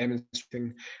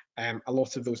demonstrating a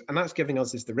lot of those, and that's giving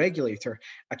us, as the regulator,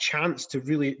 a chance to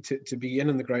really to be in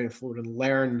on the ground floor and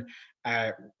learn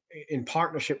in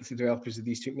partnership with the developers of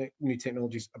these new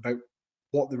technologies about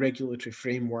what the regulatory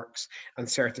frameworks and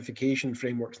certification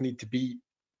frameworks need to be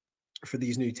for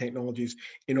these new technologies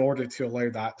in order to allow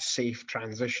that safe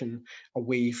transition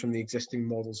away from the existing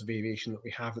models of aviation that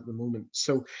we have at the moment.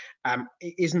 So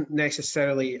it isn't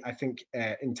necessarily, I think,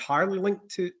 entirely linked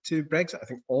to Brexit. I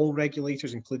think all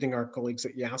regulators, including our colleagues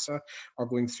at EASA, are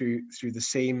going through the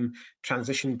same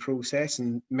transition process,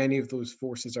 and many of those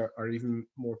forces are even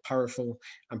more powerful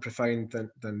and profound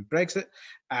than Brexit.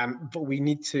 But we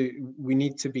need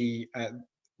to be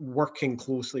working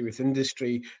closely with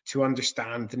industry to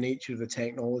understand the nature of the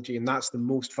technology, and that's the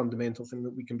most fundamental thing that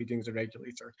we can be doing as a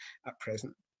regulator at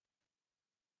present.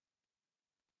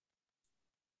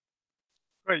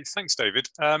 Great, thanks, David.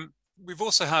 We've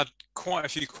also had quite a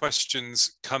few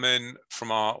questions come in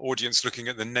from our audience looking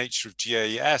at the nature of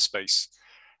GA airspace,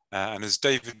 and as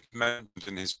David mentioned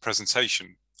in his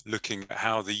presentation, looking at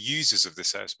how the users of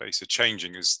this airspace are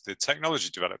changing as the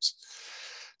technology develops.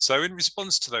 So in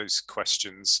response to those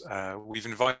questions, we've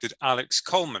invited Alex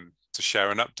Coleman to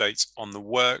share an update on the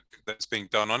work that's being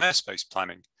done on airspace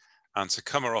planning and to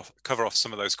cover off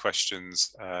some of those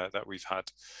questions that we've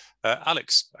had.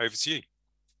 Alex, over to you.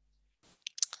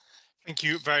 Thank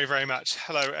you very, very much.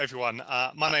 Hello, everyone.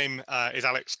 My name is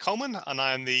Alex Coleman, and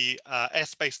I am the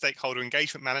Airspace Stakeholder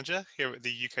Engagement Manager here at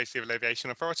the UK Civil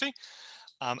Aviation Authority.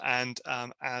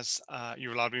 As you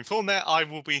were allowed to be informed there, I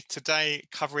will be today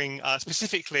covering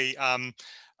specifically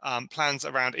plans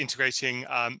around integrating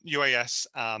UAS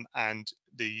and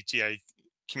the GA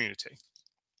community.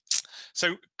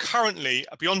 So currently,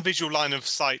 beyond visual line of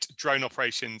sight drone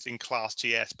operations in Class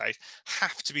G airspace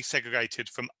have to be segregated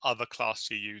from other Class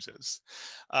G users.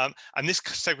 And this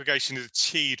segregation is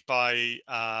achieved by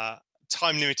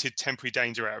time-limited temporary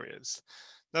danger areas.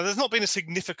 Now, there's not been a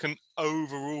significant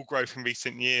overall growth in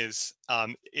recent years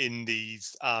in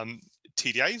these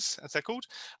TDAs, as they're called.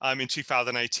 In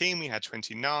 2018, we had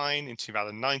 29. In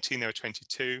 2019, there were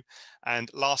 22. And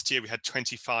last year, we had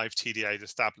 25 TDAs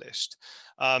established.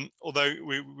 Although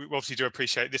we obviously do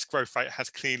appreciate this growth rate has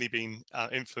clearly been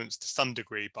influenced to some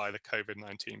degree by the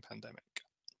COVID-19 pandemic.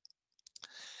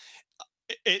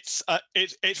 It's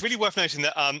really worth noting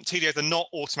that TDAs are not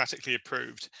automatically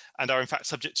approved and are in fact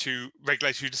subject to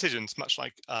regulatory decisions, much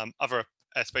like other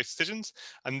airspace decisions.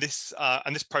 And this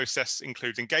process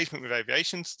includes engagement with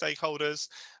aviation stakeholders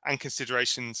and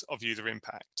considerations of user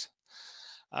impact.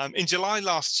 In July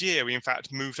last year, we in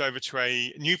fact moved over to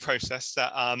a new process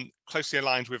that closely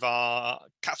aligned with our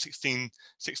CAP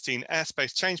 1616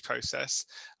 airspace change process.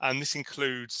 And this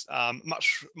includes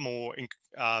much more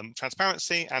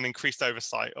transparency and increased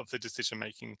oversight of the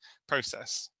decision-making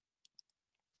process.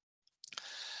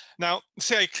 Now, the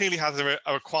CAA clearly has a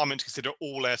requirement to consider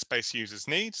all airspace users'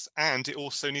 needs, and it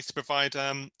also needs to provide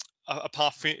a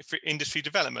path for industry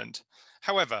development.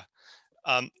 However,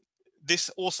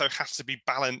 this also has to be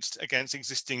balanced against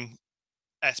existing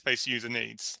airspace user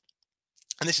needs.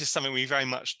 And this is something we very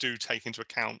much do take into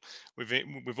account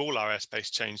with all our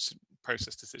airspace change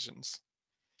process decisions.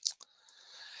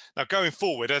 Now, going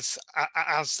forward, as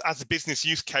the business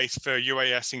use case for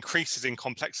UAS increases in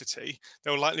complexity,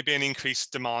 there will likely be an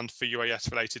increased demand for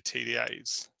UAS-related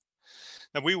TDAs.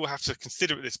 Now, we will have to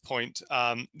consider at this point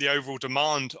the overall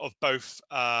demand of both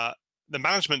the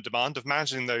management demand of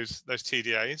managing those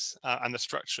TDAs and the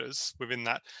structures within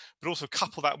that, but also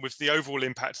couple that with the overall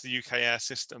impact of the UK air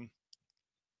system.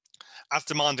 As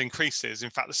demand increases, in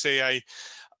fact, the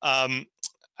CAA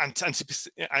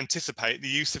anticipate the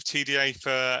use of TDA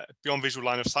for beyond visual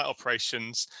line of sight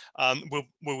operations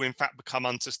will in fact become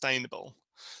unsustainable.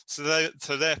 So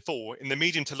therefore, in the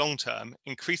medium to long term,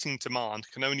 increasing demand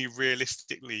can only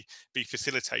realistically be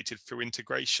facilitated through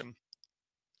integration.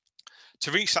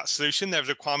 To reach that solution, there is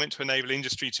a requirement to enable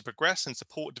industry to progress and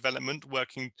support development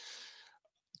working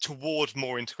toward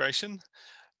more integration.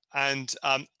 And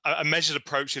a measured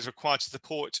approach is required to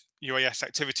support UAS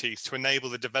activities to enable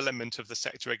the development of the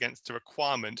sector against the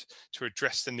requirement to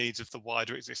address the needs of the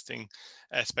wider existing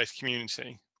airspace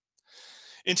community.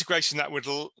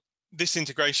 This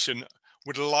integration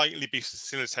would likely be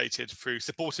facilitated through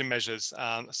supporting measures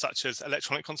such as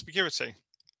electronic conspicuity.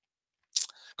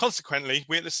 Consequently,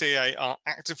 we at the CAA are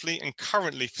actively and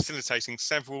currently facilitating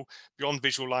several beyond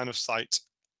visual line of sight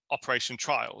operation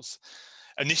trials.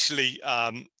 Initially,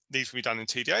 these will be done in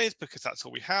TDAs because that's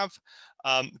all we have,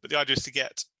 but the idea is to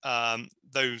get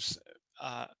those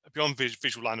beyond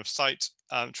visual line of sight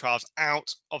trials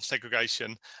out of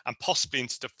segregation and possibly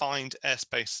into defined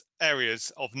airspace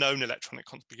areas of known electronic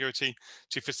conspicuity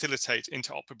to facilitate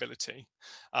interoperability.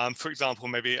 For example,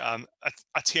 maybe a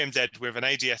TMZ with an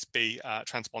ADS-B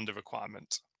transponder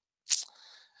requirement.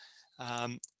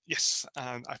 Yes,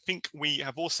 I think we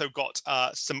have also got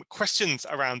some questions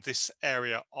around this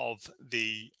area of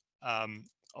the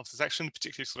section,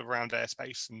 particularly sort of around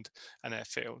airspace and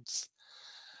airfields.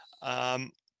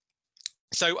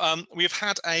 So we've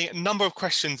had a number of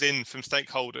questions in from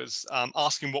stakeholders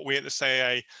asking what we at the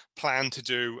CAA plan to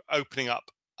do opening up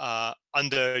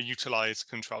underutilized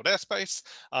controlled airspace,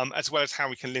 as well as how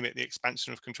we can limit the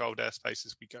expansion of controlled airspace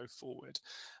as we go forward.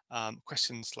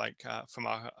 Questions like from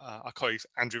our colleagues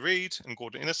Andrew Reid and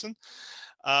Gordon Innocent.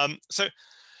 So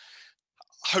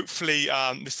hopefully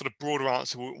this sort of broader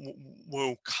answer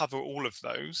will cover all of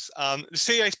those. The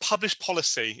CAA's published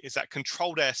policy is that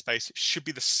controlled airspace should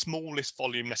be the smallest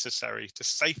volume necessary to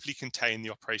safely contain the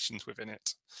operations within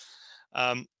it.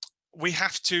 We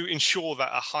have to ensure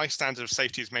that a high standard of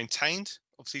safety is maintained,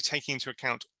 obviously taking into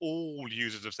account all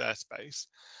users of airspace.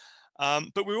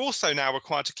 But we're also now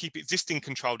required to keep existing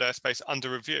controlled airspace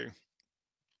under review.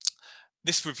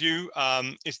 This review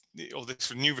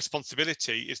this new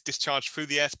responsibility is discharged through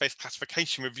the airspace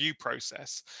classification review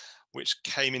process, which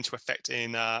came into effect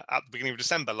in at the beginning of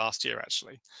December last year,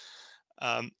 actually.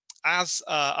 As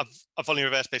a volume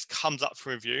of airspace comes up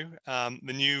for review,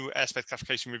 the new airspace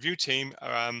classification review team,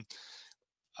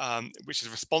 which is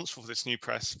responsible for this new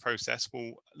process,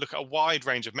 will look at a wide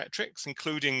range of metrics,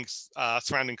 including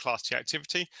surrounding Class T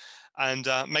activity, and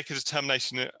make a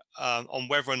determination on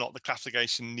whether or not the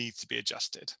classification needs to be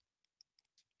adjusted.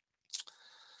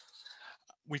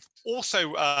 We've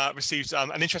also received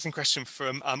an interesting question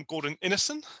from Gordon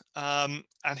Innocent, and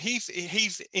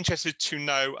he's interested to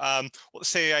know what the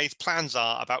CAA's plans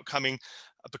are about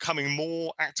becoming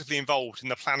more actively involved in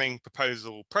the planning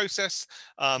proposal process,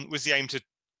 with the aim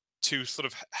to sort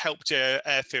of help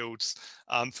airfields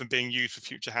from being used for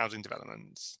future housing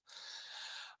developments.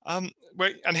 And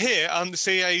here, the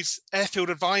CAA's airfield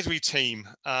advisory team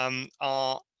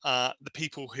are the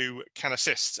people who can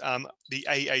assist, the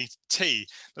AAT.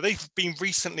 Now, they've been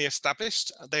recently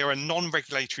established. They are a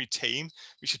non-regulatory team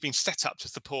which has been set up to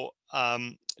support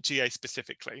GA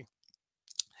specifically.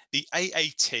 The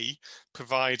AAT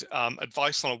provide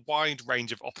advice on a wide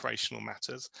range of operational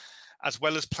matters, as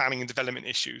well as planning and development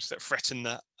issues that threaten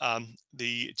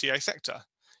the GA sector.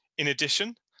 In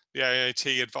addition, the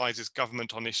AAT advises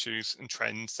government on issues and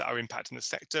trends that are impacting the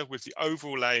sector, with the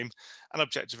overall aim and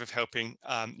objective of helping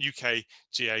UK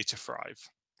GA to thrive.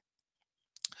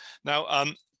 Now,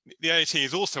 the AAT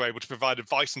is also able to provide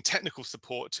advice and technical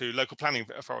support to local planning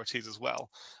authorities as well,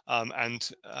 and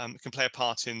can play a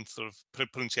part in sort of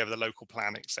pulling together the local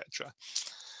plan, etc.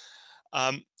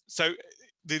 So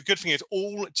the good thing is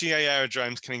all GA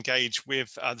aerodromes can engage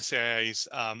with the CAA's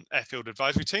airfield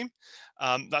advisory team.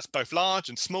 That's both large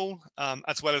and small,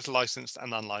 as well as licensed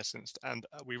and unlicensed. And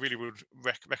we really would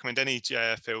recommend any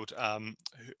GA airfield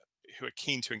who are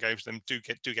keen to engage with them do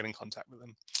get in contact with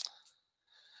them.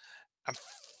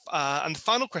 And the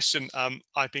final question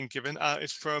I've been given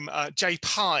is from Jay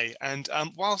Pye. And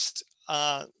whilst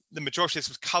the majority of this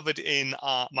was covered in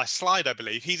my slide, I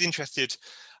believe, he's interested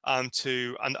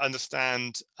to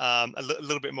understand a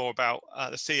little bit more about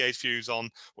the CAA's views on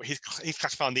what he's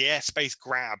classifying the airspace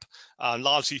grab,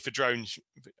 largely for drone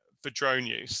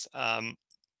use.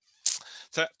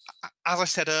 So, as I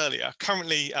said earlier,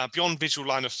 currently beyond visual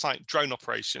line of sight drone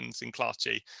operations in Class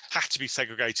G have to be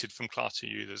segregated from Class 2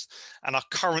 users, and our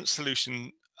current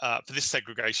solution for this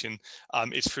segregation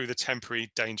is through the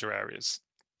temporary danger areas.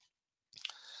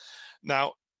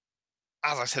 Now,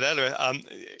 as I said earlier,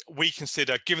 we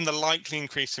consider, given the likely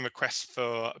increase in requests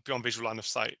for beyond visual line of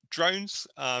sight drones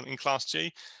in Class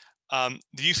G, the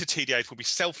use of TDAs will be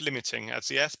self-limiting, as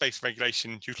the airspace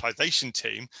regulation utilization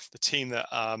team, the team that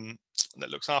that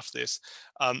looks after this,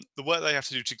 the work they have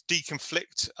to do to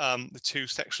deconflict the two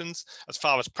sections as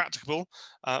far as practicable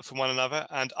from one another,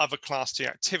 and other Class G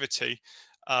activity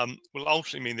will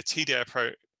ultimately mean the TDA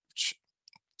approach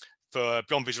for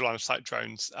beyond visual line of sight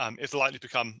drones is likely to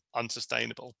become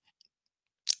unsustainable.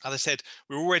 As I said,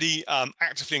 we're already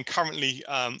actively and currently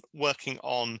working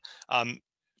on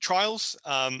trials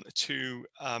to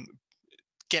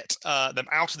get them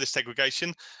out of this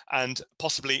segregation and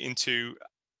possibly into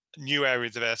new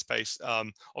areas of airspace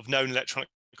of known electronic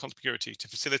conspicuity to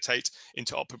facilitate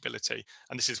interoperability.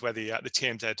 And this is where the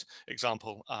TMZ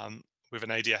example with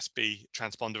an ADS-B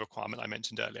transponder requirement I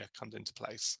mentioned earlier comes into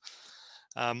place.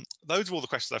 Those are all the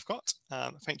questions I've got.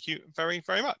 Thank you very,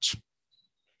 very much.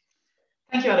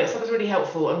 Thank you, Alex. That was really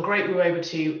helpful and great we were able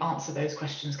to answer those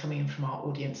questions coming in from our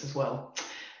audience as well.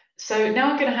 So now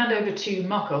I'm going to hand over to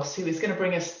Marcos, who is going to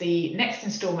bring us the next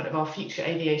instalment of our future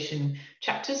aviation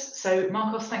chapters. So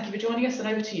Marcos, thank you for joining us, and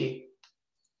over to you.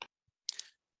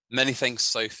 Many thanks,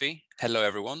 Sophie. Hello,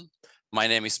 everyone. My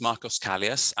name is Marcos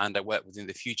Kallias, and I work within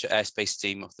the Future Airspace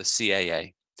team of the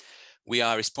CAA. We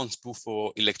are responsible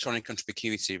for electronic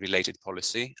conspicuity related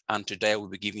policy, and today I will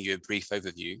be giving you a brief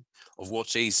overview of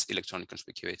what is electronic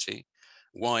conspicuity,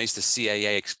 why is the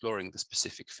CAA exploring the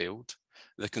specific field,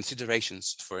 the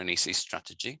considerations for an EC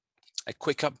strategy, a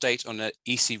quick update on an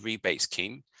EC rebate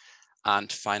scheme,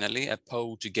 and finally a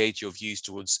poll to gauge your views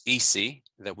towards EC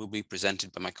that will be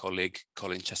presented by my colleague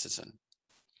Colin Chesterton.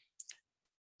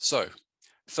 So,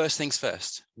 first things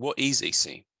first, what is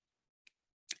EC?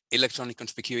 Electronic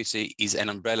conspicuity is an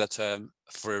umbrella term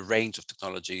for a range of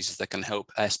technologies that can help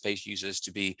airspace users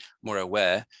to be more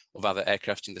aware of other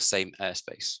aircraft in the same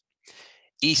airspace.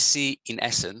 EC, in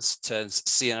essence, turns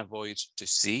see and avoid to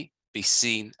see, be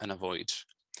seen and avoid.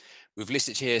 We've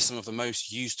listed here some of the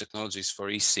most used technologies for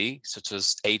EC, such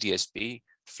as ADS-B,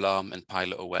 FLARM and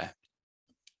Pilot Aware.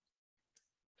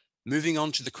 Moving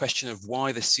on to the question of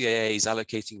why the CAA is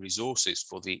allocating resources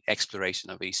for the exploration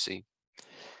of EC.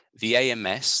 The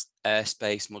AMS,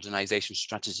 airspace modernisation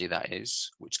strategy, that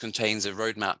is, which contains a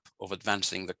roadmap of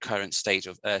advancing the current state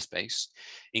of airspace,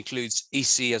 includes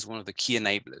EC as one of the key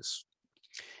enablers.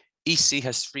 EC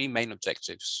has three main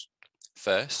objectives.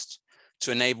 First,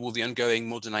 to enable the ongoing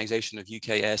modernisation of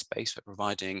UK airspace by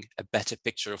providing a better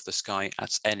picture of the sky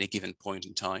at any given point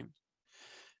in time.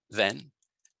 Then,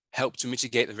 help to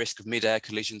mitigate the risk of mid-air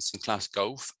collisions in Class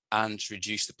Gulf and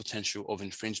reduce the potential of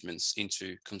infringements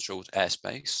into controlled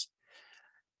airspace.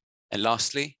 And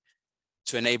lastly,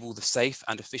 to enable the safe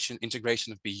and efficient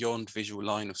integration of beyond visual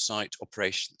line of sight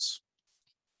operations.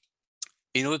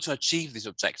 In order to achieve these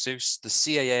objectives, the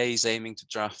CAA is aiming to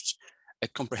draft a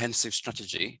comprehensive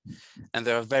strategy, and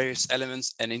there are various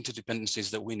elements and interdependencies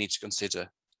that we need to consider.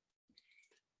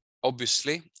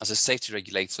 Obviously, as a safety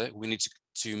regulator, we need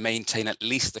to maintain at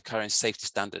least the current safety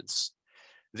standards.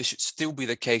 This should still be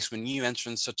the case when new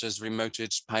entrants such as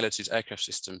remoted piloted aircraft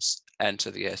systems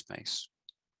enter the airspace.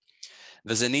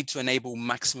 There's a need to enable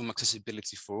maximum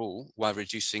accessibility for all while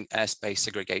reducing airspace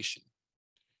segregation.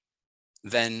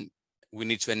 Then we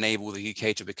need to enable the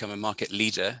UK to become a market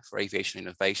leader for aviation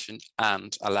innovation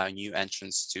and allow new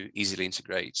entrants to easily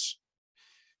integrate.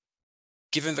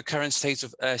 Given the current state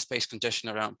of airspace congestion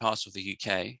around parts of the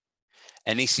UK,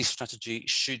 an EC strategy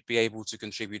should be able to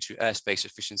contribute to airspace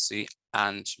efficiency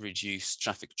and reduce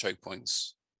traffic choke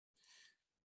points.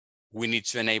 We need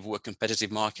to enable a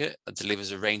competitive market that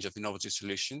delivers a range of innovative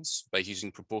solutions by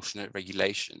using proportionate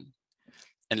regulation.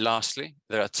 And lastly,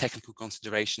 there are technical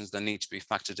considerations that need to be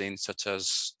factored in, such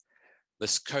as the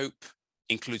scope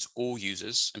includes all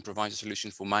users and provides a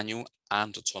solution for manual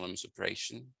and autonomous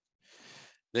operation.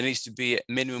 There needs to be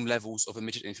minimum levels of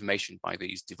emitted information by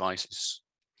these devices.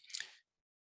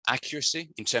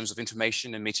 Accuracy in terms of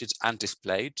information emitted and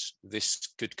displayed.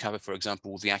 This could cover, for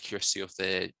example, the accuracy of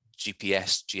the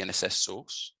GPS, GNSS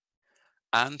source,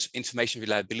 and information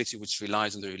reliability, which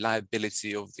relies on the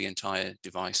reliability of the entire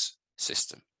device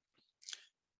system.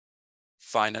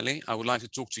 Finally, I would like to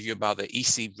talk to you about the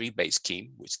EC rebate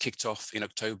scheme, which kicked off in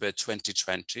October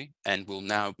 2020 and will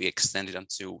now be extended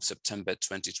until September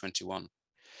 2021.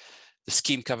 The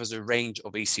scheme covers a range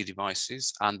of EC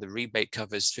devices, and the rebate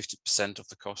covers 50% of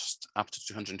the cost up to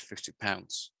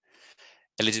 £250.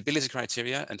 Eligibility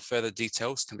criteria and further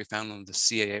details can be found on the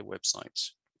CAA website.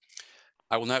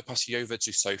 I will now pass you over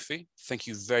to Sophie. Thank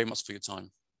you very much for your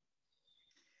time.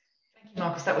 Thank you,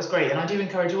 Marcus. That was great. And I do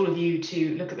encourage all of you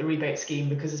to look at the rebate scheme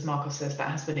because, as Marcus says, that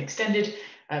has been extended.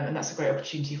 And that's a great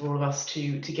opportunity for all of us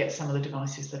to get some of the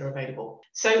devices that are available.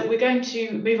 So we're going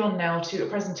to move on now to a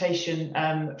presentation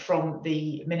from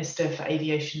the Minister for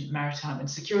Aviation, Maritime and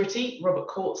Security, Robert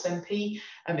Courts MP.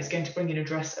 Is going to bring an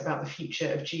address about the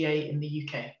future of GA in the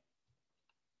UK.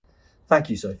 Thank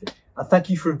you, Sophie. And thank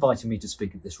you for inviting me to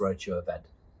speak at this roadshow event.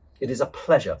 It is a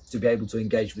pleasure to be able to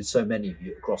engage with so many of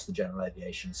you across the general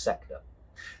aviation sector.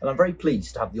 And I'm very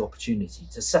pleased to have the opportunity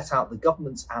to set out the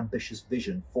government's ambitious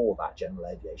vision for that general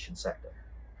aviation sector.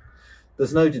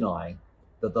 There's no denying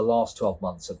that the last 12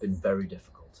 months have been very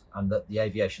difficult and that the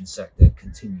aviation sector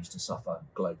continues to suffer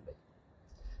globally.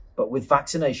 But with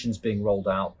vaccinations being rolled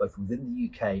out both within the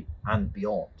UK and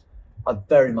beyond, I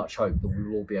very much hope that we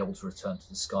will all be able to return to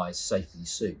the skies safely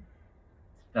soon.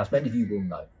 Now, as many of you will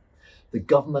know, the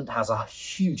government has a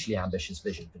hugely ambitious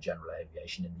vision for general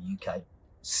aviation in the UK.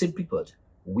 Simply put,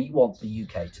 we want the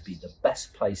UK to be the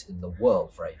best place in the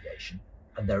world for aviation,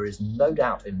 and there is no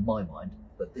doubt in my mind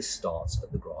that this starts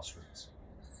at the grassroots.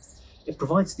 It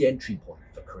provides the entry point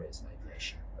for careers in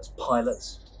aviation as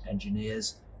pilots,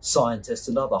 engineers, scientists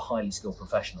and other highly skilled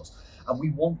professionals, and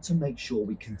we want to make sure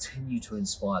we continue to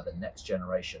inspire the next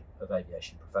generation of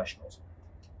aviation professionals.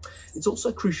 It's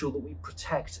also crucial that we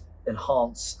protect,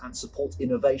 enhance and support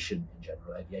innovation in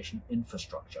general aviation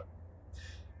infrastructure.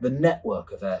 The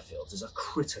network of airfields is a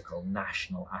critical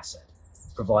national asset,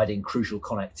 providing crucial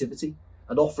connectivity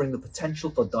and offering the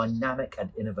potential for dynamic and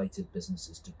innovative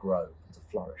businesses to grow and to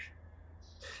flourish.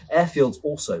 Airfields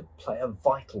also play a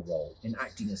vital role in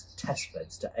acting as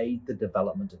testbeds to aid the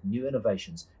development of new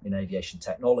innovations in aviation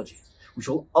technology, which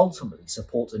will ultimately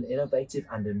support an innovative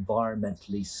and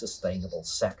environmentally sustainable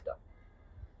sector.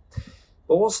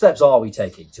 But what steps are we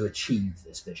taking to achieve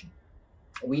this vision?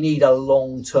 We need a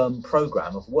long-term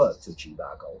programme of work to achieve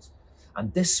our goals.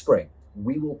 And this spring,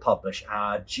 we will publish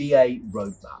our GA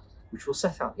roadmap, which will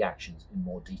set out the actions in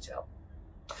more detail.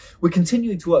 We're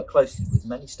continuing to work closely with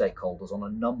many stakeholders on a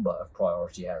number of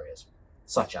priority areas,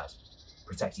 such as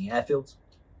protecting airfields,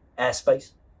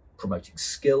 airspace, promoting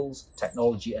skills,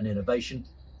 technology and innovation,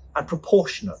 and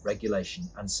proportionate regulation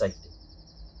and safety.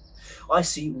 I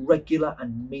see regular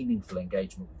and meaningful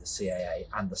engagement with the CAA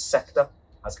and the sector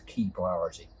as a key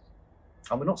priority.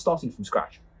 And we're not starting from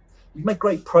scratch. We've made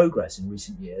great progress in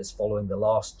recent years following the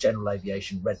last General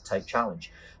Aviation Red Tape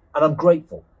Challenge, and I'm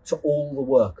grateful to all the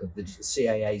work of the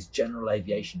CAA's General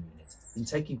Aviation Unit in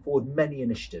taking forward many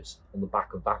initiatives on the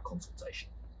back of that consultation.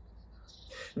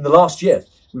 In the last year,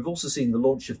 we've also seen the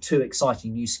launch of two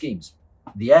exciting new schemes: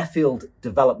 the Airfield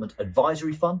Development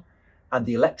Advisory Fund and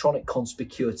the Electronic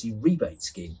Conspicuity Rebate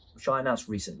Scheme, which I announced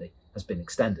recently has been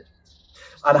extended.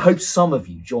 And I hope some of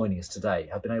you joining us today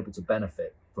have been able to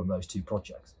benefit from those two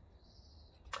projects.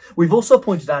 We've also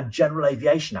appointed our General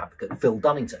Aviation Advocate, Phil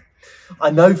Dunnington.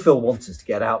 I know Phil wants us to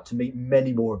get out to meet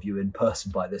many more of you in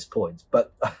person by this point,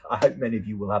 but I hope many of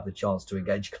you will have the chance to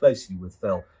engage closely with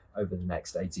Phil over the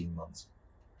next 18 months.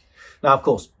 Now, of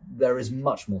course, there is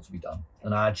much more to be done,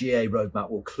 and our GA roadmap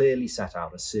will clearly set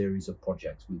out a series of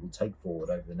projects we will take forward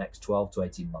over the next 12 to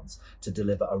 18 months to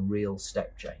deliver a real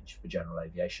step change for general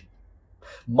aviation.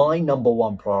 My number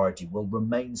one priority will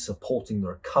remain supporting the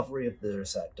recovery of the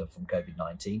sector from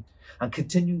COVID-19 and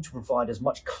continuing to provide as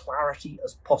much clarity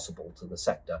as possible to the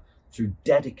sector through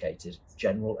dedicated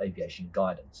general aviation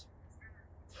guidance.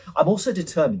 I'm also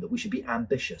determined that we should be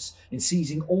ambitious in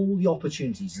seizing all the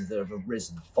opportunities that have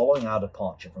arisen following our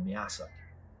departure from EASA.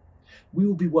 We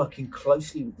will be working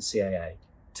closely with the CAA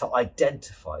to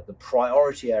identify the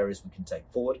priority areas we can take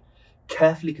forward,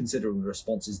 carefully considering the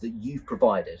responses that you've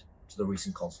provided to the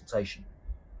recent consultation.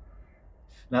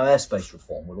 Now, airspace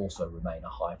reform will also remain a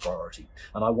high priority,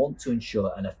 and I want to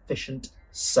ensure an efficient,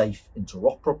 safe,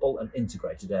 interoperable and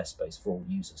integrated airspace for all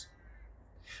users.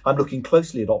 I'm looking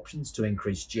closely at options to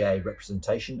increase GA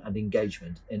representation and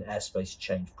engagement in airspace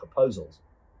change proposals.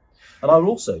 And I will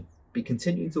also be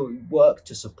continuing to work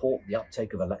to support the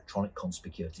uptake of electronic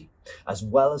conspicuity, as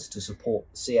well as to support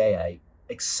the CAA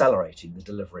accelerating the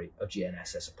delivery of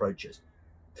GNSS approaches.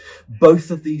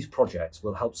 Both of these projects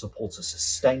will help support a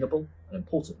sustainable and,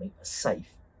 importantly, a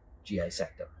safe GA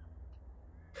sector.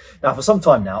 Now, for some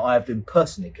time now, I have been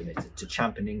personally committed to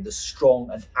championing the strong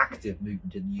and active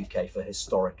movement in the UK for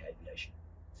historic aviation.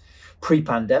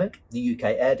 Pre-pandemic, the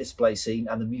UK air display scene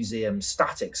and the museum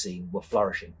static scene were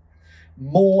flourishing.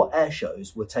 More air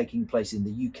shows were taking place in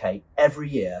the UK every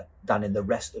year than in the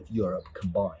rest of Europe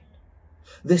combined.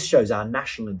 This shows our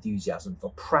national enthusiasm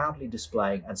for proudly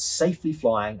displaying and safely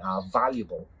flying our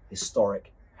valuable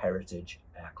historic heritage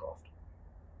aircraft.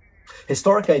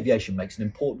 Historic aviation makes an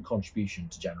important contribution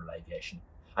to general aviation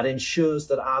and ensures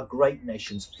that our great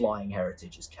nation's flying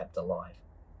heritage is kept alive.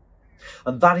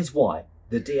 And that is why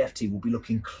the DFT will be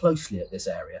looking closely at this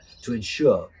area to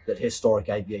ensure that historic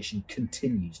aviation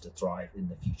continues to thrive in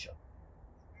the future.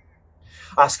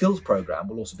 Our skills programme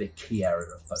will also be a key area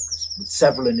of focus, with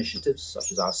several initiatives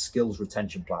such as our skills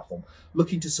retention platform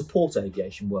looking to support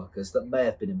aviation workers that may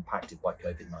have been impacted by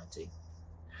COVID-19.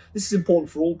 This is important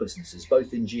for all businesses,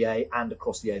 both in GA and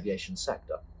across the aviation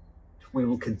sector. We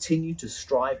will continue to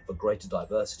strive for greater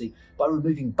diversity by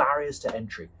removing barriers to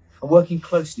entry and working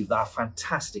closely with our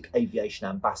fantastic aviation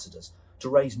ambassadors to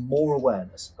raise more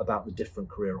awareness about the different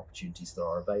career opportunities that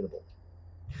are available.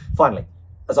 Finally,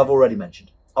 as I've already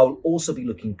mentioned, I will also be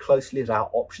looking closely at our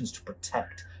options to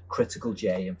protect critical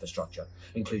GA infrastructure,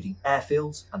 including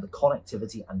airfields and the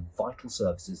connectivity and vital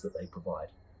services that they provide.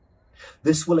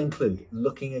 This will include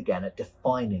looking again at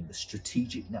defining the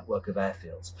strategic network of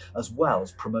airfields, as well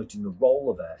as promoting the role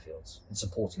of airfields in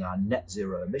supporting our net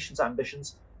zero emissions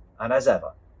ambitions, and as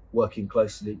ever, working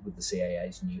closely with the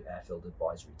CAA's new Airfield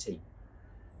Advisory team.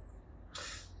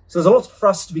 So there's a lot for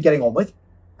us to be getting on with,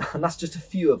 and that's just a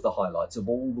few of the highlights of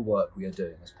all the work we are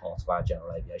doing as part of our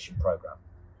general aviation programme.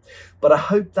 But I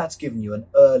hope that's given you an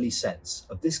early sense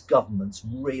of this government's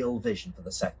real vision for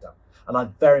the sector, and I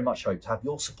very much hope to have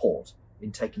your support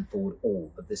in taking forward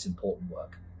all of this important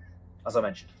work. As I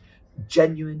mentioned,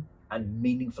 genuine and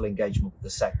meaningful engagement with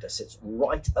the sector sits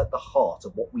right at the heart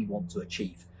of what we want to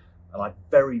achieve, and I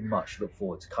very much look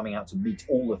forward to coming out to meet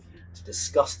all of you to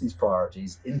discuss these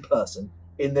priorities in person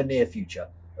in the near future,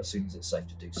 as soon as it's safe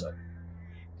to do so.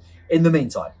 In the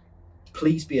meantime,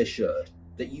 please be assured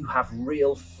that you have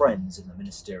real friends in the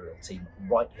ministerial team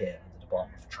right here at the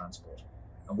Department for Transport,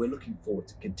 and we're looking forward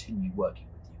to continue working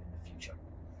with you in the future.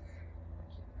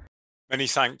 Many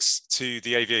thanks to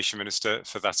the Aviation Minister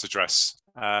for that address.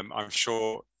 I'm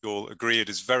sure you'll agree it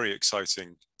is very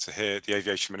exciting to hear the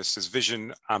Aviation Minister's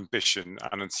vision, ambition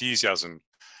and enthusiasm,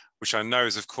 which I know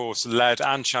is of course led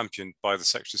and championed by the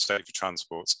Secretary of State for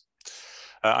Transport.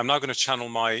 I'm now going to channel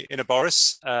my inner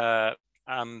Boris and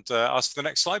ask for the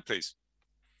next slide, please.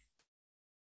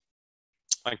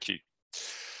 Thank you.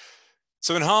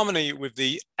 So in harmony with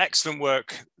the excellent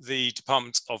work the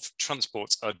Department of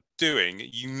Transport are doing,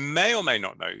 you may or may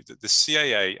not know that the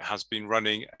CAA has been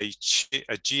running a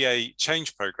GA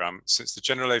change program since the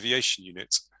General Aviation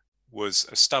Unit was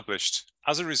established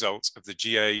as a result of the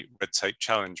GA Red Tape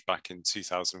Challenge back in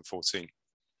 2014.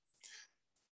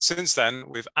 Since then,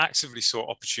 we've actively sought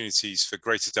opportunities for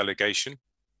greater delegation,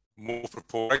 more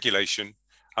proper regulation,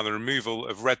 and the removal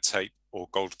of red tape or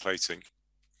gold plating.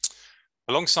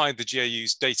 Alongside the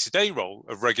GAU's day-to-day role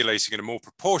of regulating in a more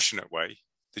proportionate way,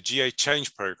 the GA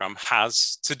Change Programme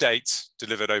has, to date,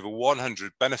 delivered over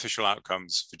 100 beneficial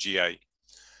outcomes for GA,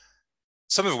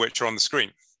 some of which are on the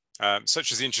screen,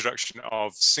 such as the introduction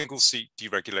of single-seat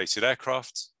deregulated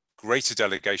aircraft, greater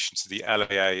delegation to the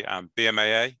LAA and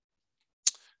BMAA,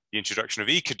 the introduction of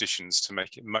e-conditions to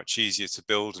make it much easier to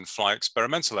build and fly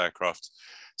experimental aircraft,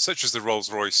 such as the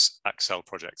Rolls-Royce Axel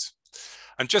project.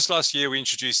 And just last year, we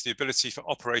introduced the ability for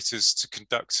operators to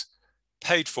conduct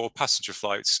paid-for passenger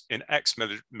flights in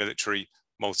ex-military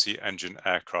multi-engine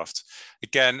aircraft,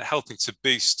 again, helping to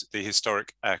boost the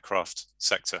historic aircraft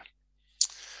sector.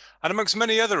 And amongst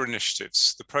many other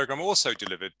initiatives, the programme also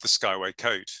delivered the Skyway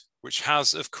Code, which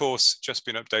has, of course, just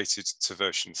been updated to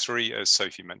version 3, as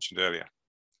Sophie mentioned earlier.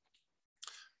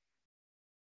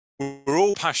 We're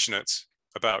all passionate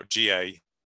about GA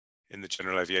in the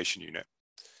General Aviation Unit,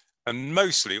 and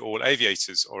mostly all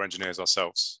aviators or engineers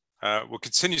ourselves. We're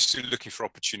continuously looking for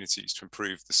opportunities to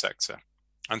improve the sector.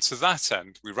 And to that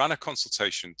end, we ran a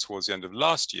consultation towards the end of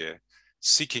last year,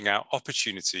 seeking out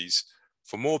opportunities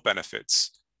for more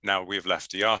benefits now we have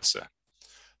left EASA,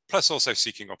 plus also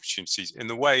seeking opportunities in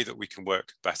the way that we can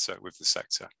work better with the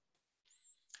sector.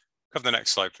 Have the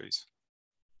next slide, please.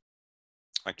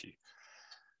 Thank you.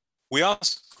 We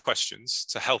ask questions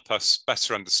to help us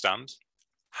better understand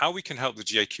how we can help the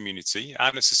GA community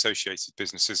and its associated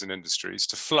businesses and industries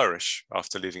to flourish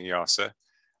after leaving EASA,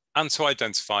 and to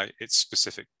identify its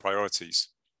specific priorities.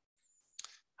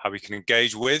 How we can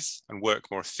engage with and work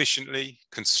more efficiently,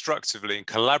 constructively and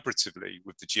collaboratively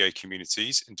with the GA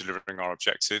communities in delivering our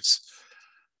objectives.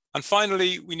 And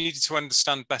finally, we needed to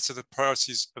understand better the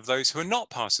priorities of those who are not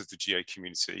part of the GA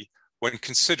community when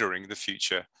considering the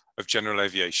future of general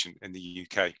aviation in the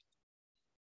UK.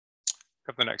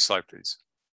 Have the next slide, please.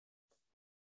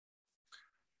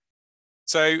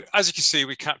 So as you can see,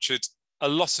 we captured a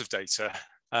lot of data,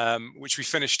 which we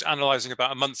finished analysing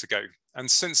about a month ago.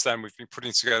 And since then, we've been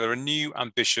putting together a new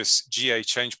ambitious GA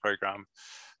change programme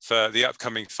for the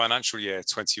upcoming financial year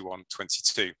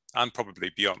 21-22, and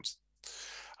probably beyond.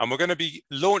 And we're going to be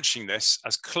launching this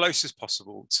as close as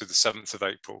possible to the 7th of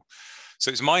April.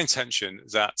 So it's my intention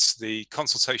that the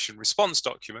consultation response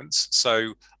documents,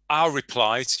 so our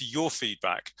reply to your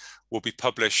feedback, will be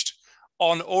published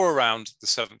on or around the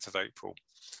 7th of April.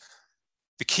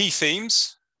 The key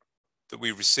themes that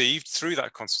we received through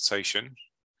that consultation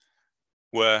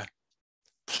were,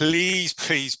 please,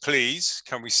 please, please,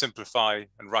 can we simplify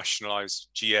and rationalise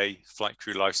GA flight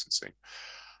crew licensing?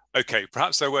 Okay,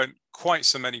 perhaps there weren't quite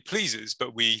so many pleases,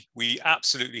 but we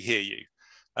absolutely hear you.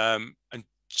 And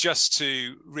just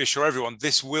to reassure everyone,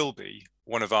 this will be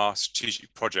one of our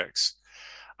strategic projects.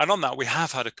 And on that, we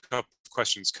have had a couple of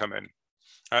questions come in.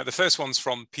 The first one's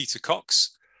from Peter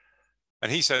Cox,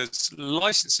 and he says,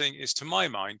 licensing is, to my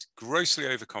mind, grossly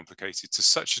overcomplicated to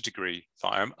such a degree that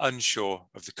I am unsure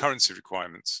of the currency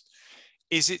requirements.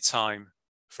 Is it time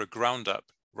for a ground-up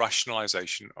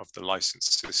rationalisation of the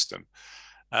licence system?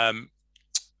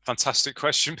 Fantastic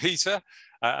question, Peter,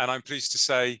 and I'm pleased to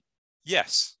say,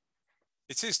 yes,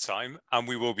 it is time, and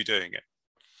we will be doing it.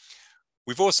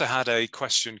 We've also had a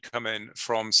question come in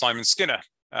from Simon Skinner,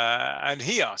 and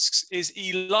he asks, is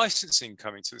e-licensing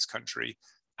coming to this country?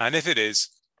 And if it is,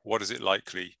 what is it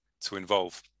likely to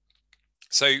involve?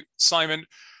 So, Simon,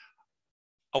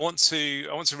 I want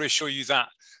to reassure you that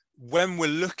when we're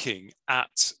looking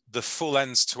at the full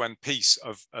end-to-end piece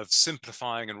of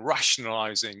simplifying and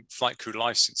rationalising flight crew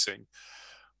licensing,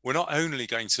 we're not only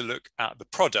going to look at the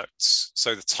products,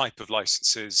 so the type of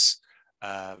licenses,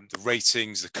 the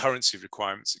ratings, the currency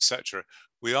requirements, etc.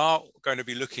 We are going to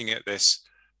be looking at this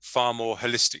far more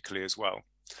holistically as well.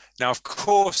 Now, of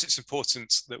course, it's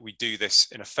important that we do this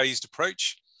in a phased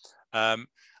approach. And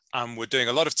we're doing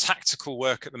a lot of tactical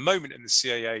work at the moment in the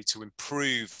CAA to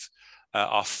improve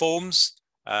our forms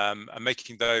and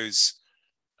making those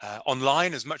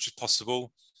online as much as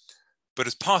possible. But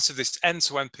as part of this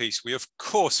end-to-end piece, we of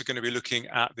course are going to be looking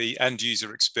at the end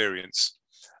user experience.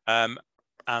 And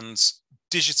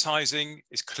digitizing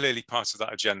is clearly part of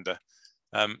that agenda.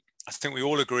 I think we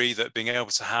all agree that being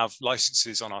able to have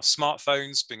licenses on our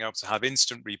smartphones, being able to have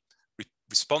instant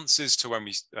responses to when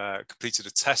we completed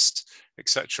a test,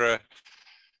 etc.,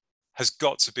 has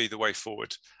got to be the way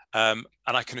forward. And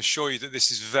I can assure you that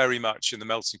this is very much in the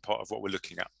melting pot of what we're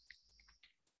looking at.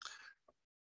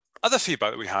 Other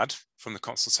feedback that we had from the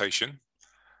consultation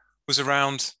was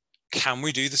around, can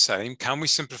we do the same? Can we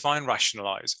simplify and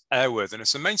rationalize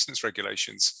airworthiness and maintenance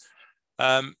regulations?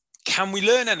 Can we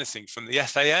learn anything from the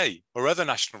FAA or other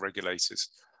national regulators?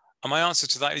 And my answer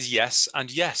to that is yes,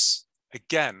 and yes.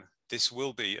 Again, this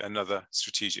will be another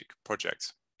strategic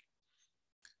project.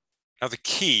 Now, the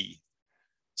key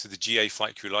to the GA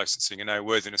flight crew licensing and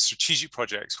airworthiness strategic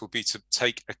projects will be to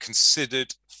take a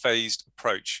considered, phased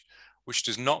approach, which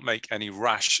does not make any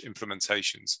rash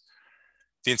implementations.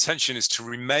 The intention is to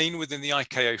remain within the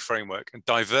ICAO framework and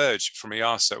diverge from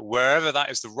EASA wherever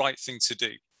that is the right thing to do.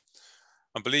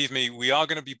 And believe me, we are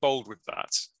going to be bold with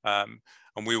that,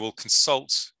 and we will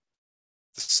consult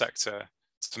the sector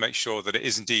to make sure that it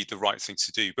is indeed the right thing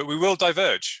to do, but we will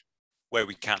diverge where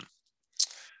we can.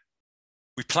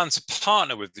 We plan to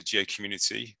partner with the GA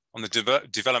community on the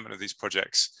development of these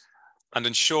projects and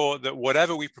ensure that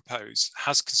whatever we propose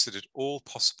has considered all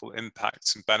possible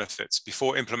impacts and benefits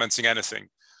before implementing anything.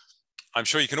 I'm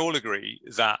sure you can all agree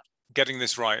that getting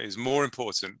this right is more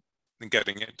important than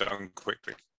getting it done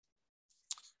quickly.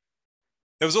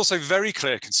 There was also very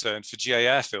clear concern for GA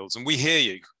airfields, and we hear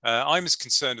you. I'm as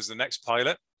concerned as the next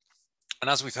pilot.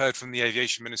 And as we've heard from the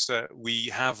Aviation Minister, we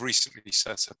have recently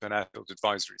set up an airfield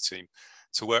advisory team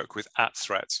to work with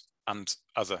at-threat and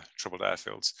other troubled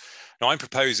airfields. Now, I'm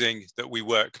proposing that we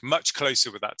work much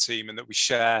closer with that team and that we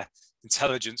share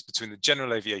intelligence between the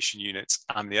General Aviation Unit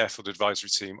and the Airfield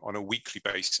Advisory Team on a weekly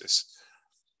basis.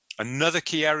 Another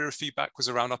key area of feedback was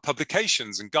around our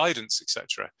publications and guidance,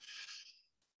 etc.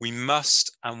 We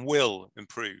must and will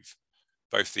improve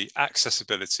both the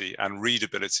accessibility and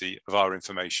readability of our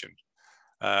information,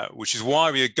 which is why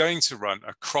we are going to run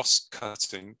a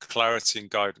cross-cutting clarity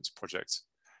and guidance project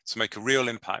to make a real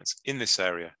impact in this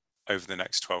area over the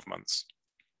next 12 months.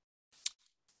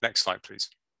 Next slide, please.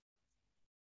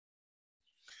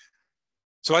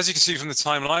 So as you can see from the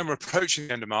timeline, we're approaching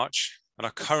the end of March and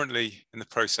are currently in the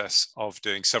process of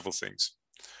doing several things.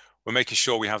 We're making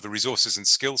sure we have the resources and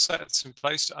skill sets in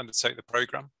place to undertake the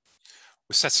program.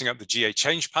 We're setting up the GA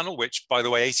change panel, which, by the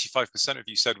way, 85% of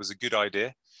you said was a good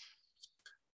idea.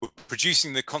 We're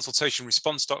producing the consultation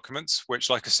response documents, which,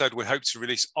 like I said, we hope to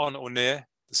release on or near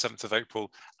the 7th of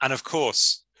April. And of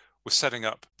course, we're setting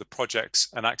up the projects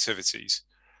and activities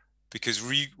because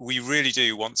we really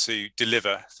do want to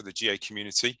deliver for the GA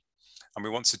community. And we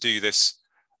want to do this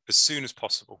as soon as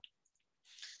possible.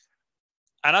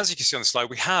 And as you can see on the slide,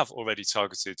 we have already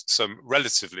targeted some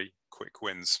relatively quick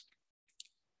wins.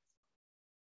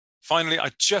 Finally, I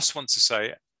just want to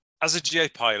say, as a GA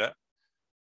pilot,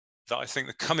 that I think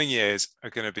the coming years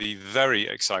are going to be very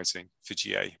exciting for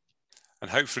GA. And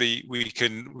hopefully we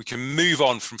can move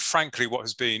on from, frankly, what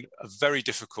has been a very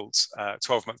difficult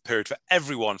 12-month period for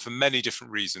everyone for many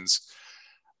different reasons.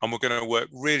 And we're going to work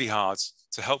really hard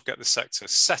to help get the sector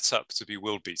set up to be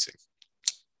world-beating.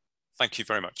 Thank you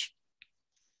very much.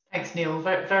 Thanks, Neil.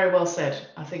 Very, very well said.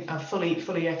 I think I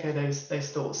fully echo those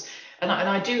thoughts. And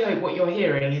I do hope what you're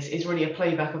hearing is really a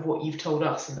playback of what you've told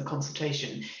us in the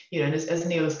consultation. You know, and as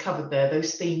Neil has covered there,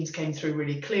 those themes came through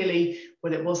really clearly,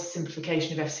 whether it was the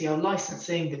simplification of FCL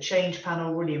licensing, the change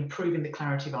panel, really improving the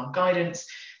clarity of our guidance,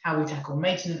 how we tackle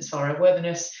maintenance, for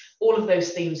airworthiness. All of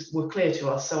those themes were clear to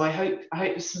us. So I hope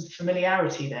there's some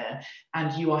familiarity there,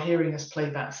 and you are hearing us play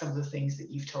back some of the things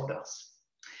that you've told us.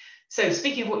 So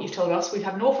speaking of what you've told us, we've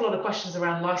had an awful lot of questions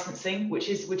around licensing, which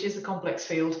is a complex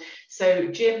field. So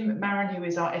Jim Marin, who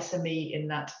is our SME in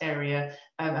that area,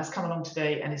 has come along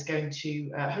today and is going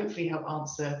to hopefully help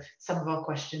answer some of our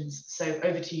questions. So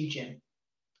over to you, Jim.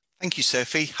 Thank you,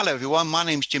 Sophie. Hello, everyone. My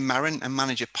name is Jim Marin and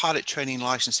Manager Pilot Training,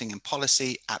 Licensing and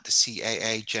Policy at the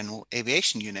CAA General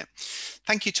Aviation Unit.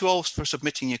 Thank you to all for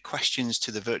submitting your questions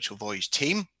to the Virtual Voyage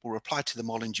team. We'll reply to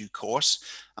them all in due course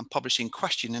and publishing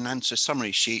question and answer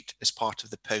summary sheet as part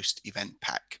of the post-event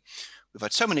pack. We've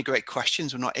had so many great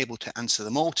questions, we're not able to answer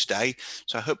them all today,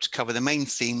 so I hope to cover the main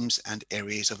themes and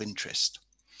areas of interest.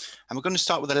 And we're going to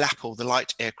start with the LAPL, the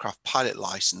Light Aircraft Pilot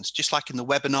License. Just like in the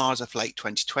webinars of late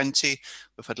 2020,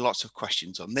 we've had lots of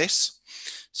questions on this.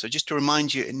 So just to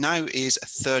remind you, it now is a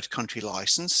third country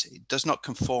license. It does not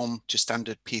conform to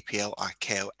standard PPL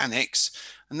ICAO Annex,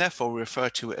 and therefore we refer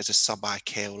to it as a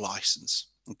sub-ICAO license.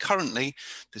 And currently,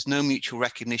 there's no mutual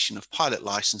recognition of pilot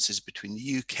licenses between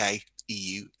the UK,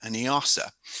 EU and EASA.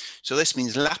 So this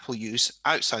means LAPL use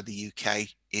outside the UK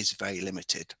is very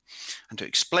limited. And to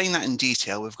explain that in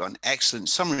detail, we've got an excellent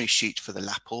summary sheet for the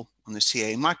LAPL on the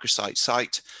CAA microsite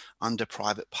site under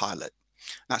private pilot.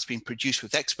 That's been produced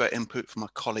with expert input from our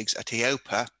colleagues at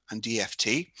AOPA and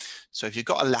DFT. So if you've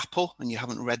got a LAPL and you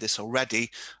haven't read this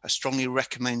already, I strongly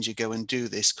recommend you go and do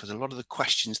this, because a lot of the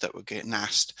questions that were getting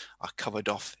asked are covered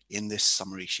off in this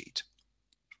summary sheet.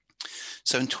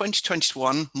 So in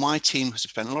 2021, my team has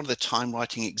spent a lot of the time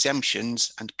writing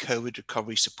exemptions and COVID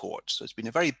recovery support. So it's been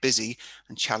a very busy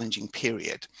and challenging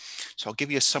period. So I'll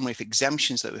give you a summary of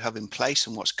exemptions that we have in place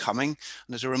and what's coming.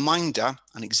 And as a reminder,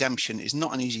 an exemption is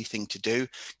not an easy thing to do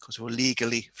because we're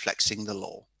legally flexing the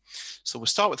law. So we'll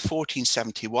start with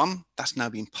 1471. That's now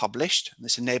been published. And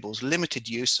this enables limited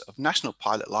use of national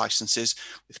pilot licenses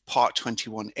with Part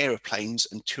 21 aeroplanes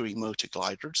and touring motor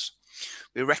gliders.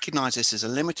 We recognise this as a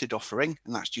limited offering,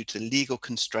 and that's due to the legal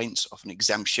constraints of an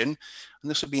exemption. And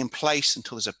this will be in place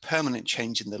until there's a permanent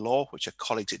change in the law, which our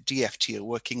colleagues at DFT are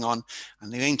working on,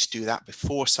 and they aim to do that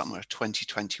before summer of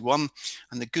 2021.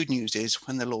 And the good news is,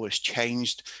 when the law is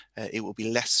changed, it will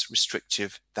be less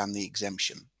restrictive than the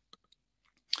exemption.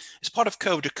 As part of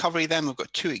COVID recovery then, we've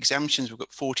got two exemptions. We've got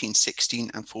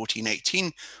 1416 and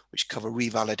 1418, which cover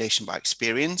revalidation by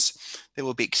experience. They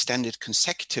will be extended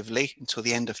consecutively until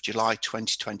the end of July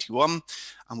 2021,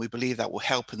 and we believe that will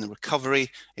help in the recovery,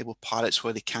 enable pilots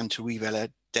where they can to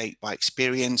revalidate by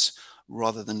experience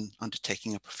rather than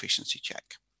undertaking a proficiency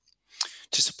check.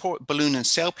 To support balloon and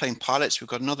sailplane pilots, we've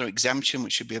got another exemption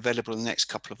which should be available in the next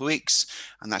couple of weeks,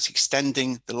 and that's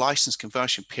extending the license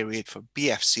conversion period for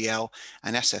BFCL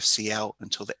and SFCL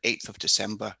until the 8th of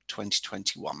December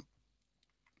 2021.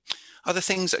 Other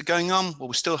things that are going on, well,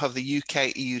 we still have the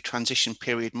UK-EU transition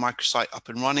period microsite up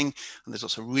and running, and there's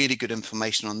lots of really good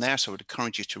information on there, so I would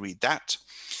encourage you to read that.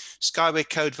 Skyway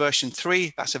Code version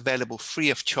 3, that's available free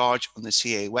of charge on the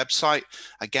CAA website.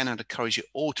 Again, I'd encourage you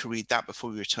all to read that before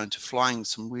we return to flying.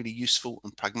 Some really useful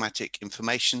and pragmatic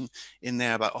information in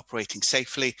there about operating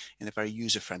safely in a very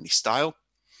user-friendly style.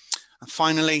 And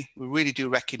finally, we really do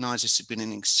recognise this has been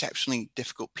an exceptionally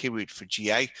difficult period for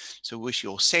GA, so we wish you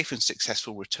all safe and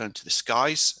successful return to the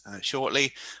skies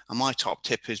shortly. And my top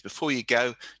tip is, before you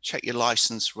go, check your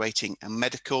licence, rating and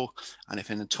medical, and if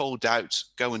in at all doubt,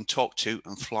 go and talk to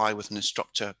and fly with an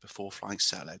instructor before flying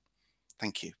solo.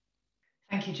 Thank you.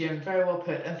 Thank you, Jim. Very well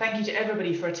put. And thank you to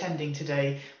everybody for attending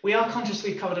today. We are conscious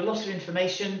we've covered a lot of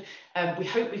information. We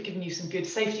hope we've given you some good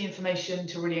safety information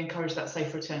to really encourage that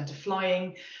safe return to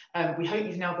flying. We hope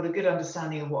you've now got a good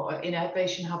understanding of what our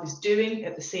Innovation Hub is doing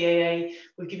at the CAA.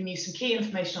 We've given you some key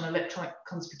information on electronic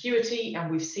conspicuity,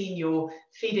 and we've seen your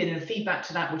feed in and feedback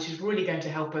to that, which is really going to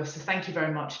help us. So thank you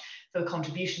very much for the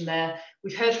contribution there.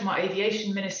 We've heard from our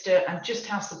Aviation Minister and just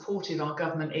how supportive our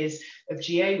government is of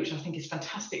GA, which I think is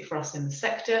fantastic for us in the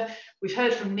sector. We've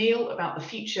heard from Neil about the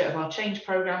future of our change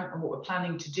programme and what we're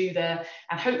planning to do there.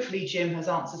 And hopefully Jim has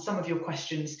answered some of your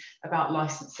questions about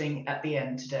licensing at the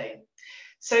end today.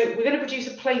 So we're going to produce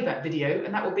a playback video,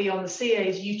 and that will be on the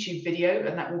CAA's YouTube video,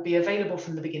 and that will be available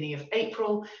from the beginning of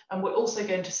April. And we're also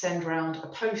going to send around a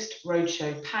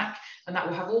post-roadshow pack, and that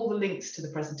will have all the links to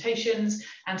the presentations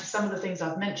and to some of the things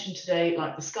I've mentioned today,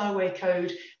 like the Skyway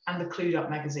Code and the Clued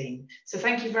Up magazine. So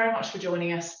thank you very much for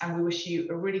joining us, and we wish you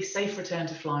a really safe return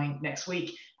to flying next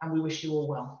week, and we wish you all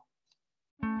well.